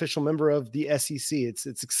an official member of the SEC. It's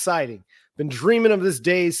exciting. Been dreaming of this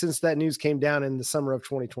day since that news came down in the summer of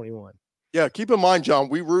 2021. Yeah, keep in mind, John,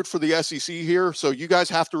 we root for the SEC here, so you guys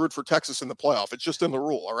have to root for Texas in the playoff. It's just in the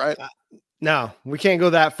rule, all right? No, we can't go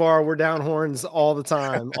that far. We're down horns all the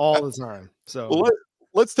time, So well,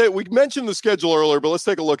 we mentioned the schedule earlier, but let's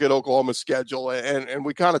take a look at Oklahoma's schedule. And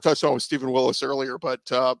we kind of touched on with Stephen Willis earlier, but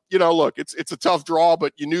you know, look, it's a tough draw,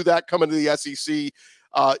 but you knew that coming to the SEC.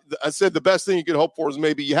 I said the best thing you could hope for is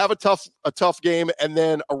maybe you have a tough game and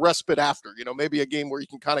then a respite after, you know, maybe a game where you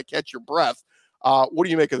can kind of catch your breath. What do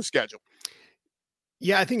you make of the schedule?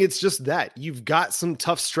 Yeah, I think it's just that you've got some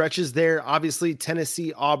tough stretches there. Obviously,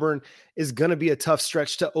 Tennessee, Auburn is going to be a tough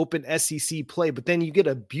stretch to open SEC play, but then you get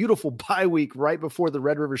a beautiful bye week right before the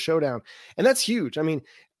Red River Showdown. And that's huge. I mean,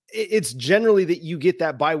 it's generally that you get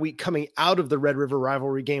that bye week coming out of the Red River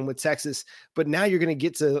rivalry game with Texas, but now you're going to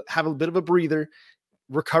get to have a bit of a breather,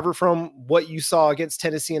 recover from what you saw against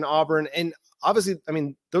Tennessee and Auburn. And obviously, I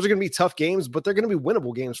mean, those are going to be tough games, but they're going to be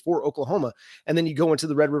winnable games for Oklahoma. And then you go into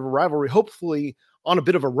the Red River rivalry, hopefully on a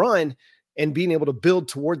bit of a run and being able to build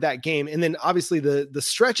toward that game. And then obviously the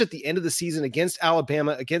stretch at the end of the season against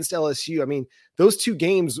Alabama, against LSU. I mean, those two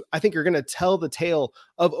games I think are going to tell the tale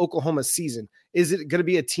of Oklahoma's season. Is it going to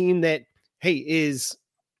be a team that, hey, is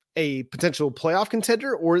a potential playoff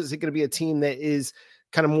contender, or is it going to be a team that is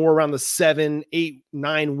kind of more around the 7, 8,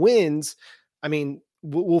 9 wins? I mean,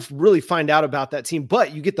 we'll really find out about that team,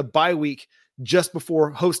 but you get the bye week just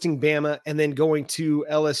before hosting Bama and then going to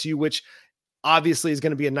LSU, which obviously is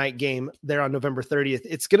going to be a night game there on November 30th.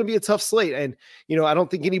 It's going to be a tough slate. And, you know, I don't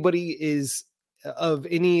think anybody is of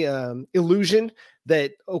any illusion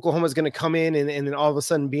that Oklahoma is going to come in and then all of a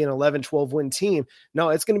sudden be an 11-12 win team. No,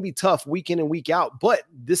 it's going to be tough week in and week out, but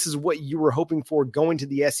this is what you were hoping for going to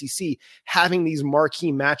the SEC, having these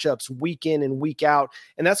marquee matchups week in and week out.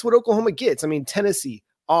 And that's what Oklahoma gets. I mean, Tennessee,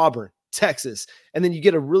 Auburn, Texas, and then you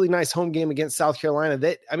get a really nice home game against South Carolina.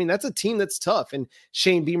 That's a team that's tough. And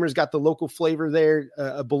Shane Beamer's got the local flavor there,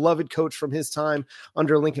 a beloved coach from his time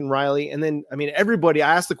under Lincoln Riley. And then, I mean, everybody,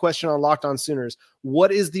 I asked the question on Locked On Sooners,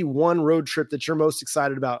 what is the one road trip that you're most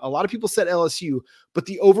excited about? A lot of people said LSU, but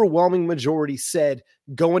the overwhelming majority said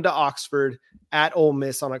going to Oxford at Ole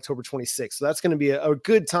Miss on October 26th. So that's going to be a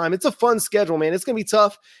good time. It's a fun schedule, man. It's going to be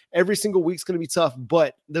tough. Every single week's going to be tough,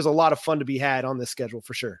 but there's a lot of fun to be had on this schedule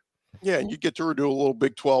for sure. Yeah, and you get to do a little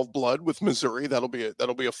Big 12 blood with Missouri. That'll be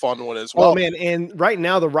a fun one as well. Oh man, and right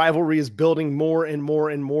now the rivalry is building more and more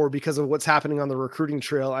and more because of what's happening on the recruiting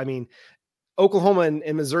trail. I mean, Oklahoma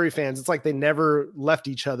and Missouri fans, it's like they never left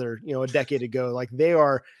each other, you know, a decade ago. Like they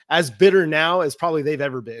are as bitter now as probably they've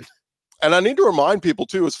ever been. And I need to remind people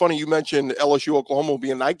too, it's funny you mentioned LSU Oklahoma will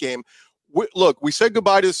be a night game. We said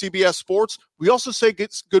goodbye to CBS Sports. We also say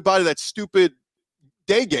goodbye to that stupid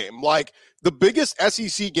day game. Like the biggest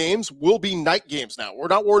SEC games will be night games now. We're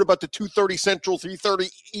not worried about the 2:30 Central, 3:30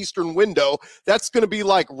 Eastern window. That's going to be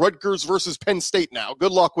like Rutgers versus Penn State now.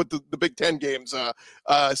 Good luck with the Big Ten games,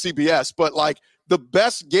 CBS. But like the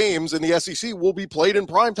best games in the SEC will be played in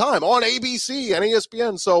prime time on ABC and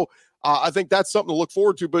ESPN. So I think that's something to look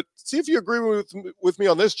forward to. But see if you agree with me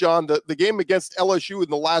on this, John. The game against LSU in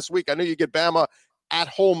the last week, I know you get Bama at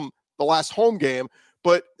home, the last home game.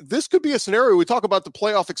 But this could be a scenario. We talk about the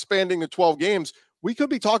playoff expanding to 12 games. We could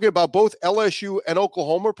be talking about both LSU and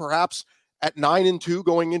Oklahoma, perhaps at 9-2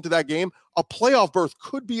 going into that game. A playoff berth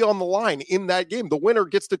could be on the line in that game. The winner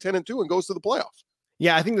gets to 10-2 and goes to the playoffs.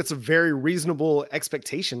 Yeah, I think that's a very reasonable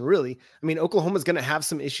expectation, really. I mean, Oklahoma's going to have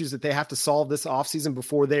some issues that they have to solve this offseason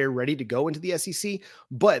before they're ready to go into the SEC,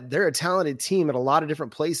 but they're a talented team at a lot of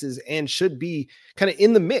different places and should be kind of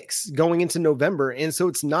in the mix going into November. And so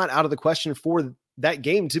it's not out of the question for that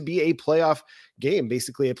game to be a playoff game,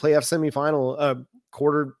 basically a playoff semifinal,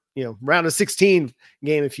 quarter, round of 16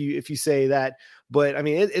 game, if you say that. But I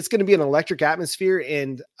mean, it's going to be an electric atmosphere.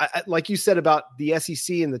 And like you said about the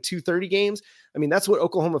SEC and the 2:30 games, I mean, that's what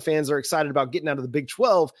Oklahoma fans are excited about getting out of the Big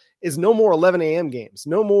 12 is no more 11 a.m. games.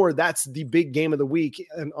 No more, that's the big game of the week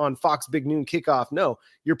on Fox Big Noon Kickoff. No,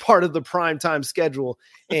 you're part of the primetime schedule.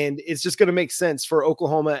 And it's just going to make sense for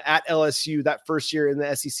Oklahoma at LSU that first year in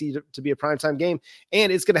the SEC to be a primetime game.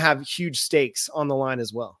 And it's going to have huge stakes on the line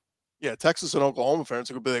as well. Yeah, Texas and Oklahoma fans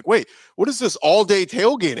are going to be like, wait, what is this all-day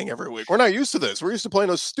tailgating every week? We're not used to this. We're used to playing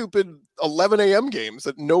those stupid 11 a.m. games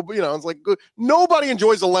that nobody, it's like nobody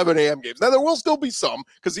enjoys 11 a.m. games. Now, there will still be some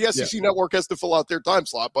because the SEC network has to fill out their time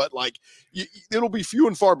slot, but it'll be few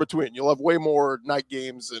and far between. You'll have way more night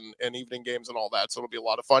games and evening games and all that, so it'll be a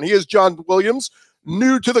lot of fun. He is John Williams,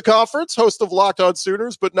 new to the conference, host of Locked On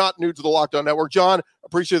Sooners, but not new to the Locked On Network. John,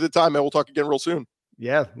 appreciate the time, man. We'll talk again real soon.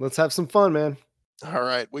 Yeah, let's have some fun, man. All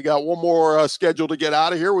right, we got one more schedule to get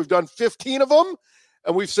out of here. We've done 15 of them,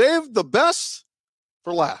 and we've saved the best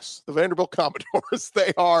for last. The Vanderbilt Commodores.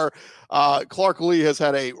 They are Clark Lee has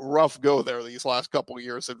had a rough go there these last couple of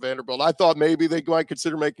years at Vanderbilt. I thought maybe they might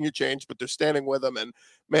consider making a change, but they're standing with them. And,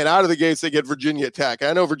 man, out of the gates, they get Virginia Tech.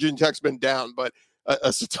 I know Virginia Tech's been down, but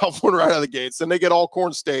it's a tough one right out of the gates. Then they get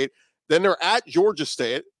Alcorn State. Then they're at Georgia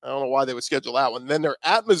State. I don't know why they would schedule that one. Then they're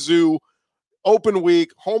at Mizzou. Open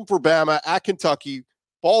week, home for Bama, at Kentucky,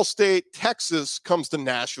 Ball State, Texas comes to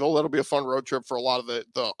Nashville. That'll be a fun road trip for a lot of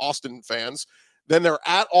the Austin fans. Then they're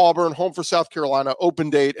at Auburn, home for South Carolina,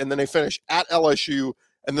 open date, and then they finish at LSU,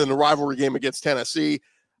 and then the rivalry game against Tennessee.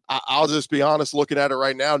 I'll just be honest, looking at it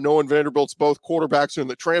right now, knowing Vanderbilt's both quarterbacks are in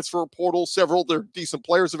the transfer portal. Several their decent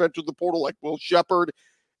players have entered the portal, like Will Shepherd.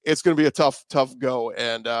 It's going to be a tough go,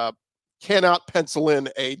 and cannot pencil in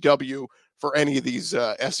a W for any of these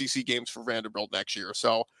SEC games for Vanderbilt next year.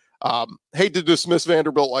 So hate to dismiss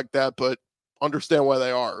Vanderbilt like that, but understand why they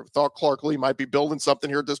are. Thought Clark Lee might be building something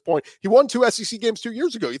here at this point. He won 2 SEC games 2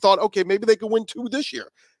 years ago. You thought, okay, maybe they could win 2 this year.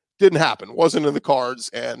 Didn't happen. Wasn't in the cards,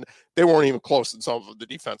 and they weren't even close, and some of the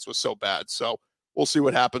defense was so bad. So we'll see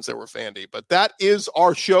what happens there with Vandy. But that is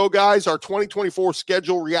our show, guys, our 2024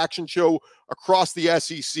 schedule reaction show across the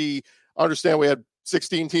SEC. I understand we had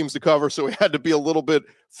 16 teams to cover, so we had to be a little bit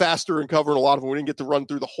faster in covering a lot of them. We didn't get to run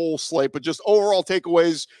through the whole slate, but just overall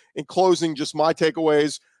takeaways in closing, just my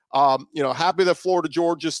takeaways. Happy that Florida,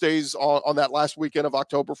 Georgia stays on that last weekend of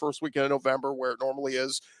October, first weekend of November, where it normally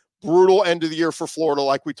is. Brutal end of the year for Florida,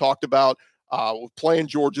 like we talked about, playing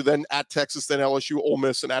Georgia, then at Texas, then LSU, Ole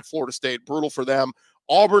Miss, and at Florida State. Brutal for them.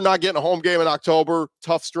 Auburn not getting a home game in October.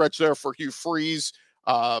 Tough stretch there for Hugh Freeze.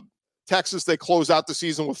 Texas, they close out the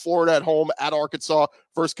season with Florida at home, at Arkansas,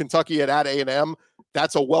 versus Kentucky at A&M.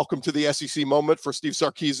 That's a welcome to the SEC moment for Steve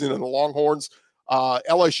Sarkisian and the Longhorns.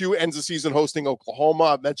 LSU ends the season hosting Oklahoma.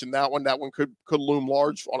 I mentioned that one. That one could loom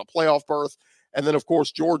large on a playoff berth. And then, of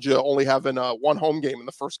course, Georgia only having one home game in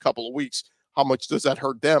the first couple of weeks. How much does that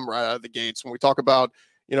hurt them right out of the gates? When we talk about,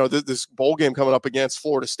 this bowl game coming up against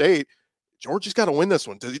Florida State, Georgia's got to win this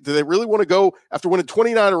one. Do they really want to go after winning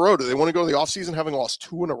 29 in a row? Do they want to go to the offseason having lost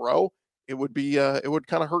 2 in a row? It would be it would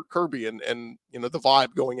kind of hurt Kirby and the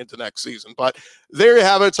vibe going into next season. But there you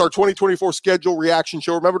have it. It's our 2024 schedule reaction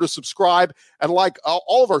show. Remember to subscribe and like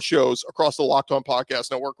all of our shows across the Locked On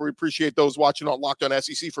Podcast Network. We appreciate those watching on Locked On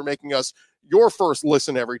SEC for making us your first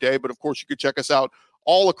listen every day. But of course, you could check us out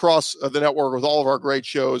all across the network with all of our great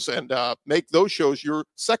shows and make those shows your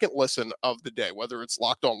second listen of the day, whether it's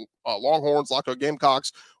Locked On Longhorns, Locked On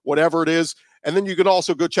Gamecocks, whatever it is. And then you can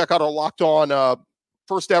also go check out our Locked On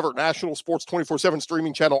first ever national sports 24/7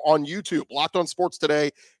 streaming channel on YouTube. Locked On Sports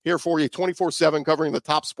Today, here for you 24/7, covering the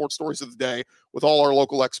top sports stories of the day with all our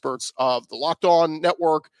local experts of the Locked On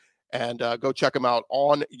Network. And go check them out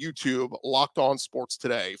on YouTube, Locked On Sports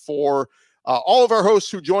Today. For all of our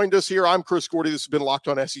hosts who joined us here, I'm Chris Gordy. This has been Locked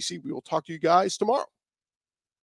On SEC. We will talk to you guys tomorrow.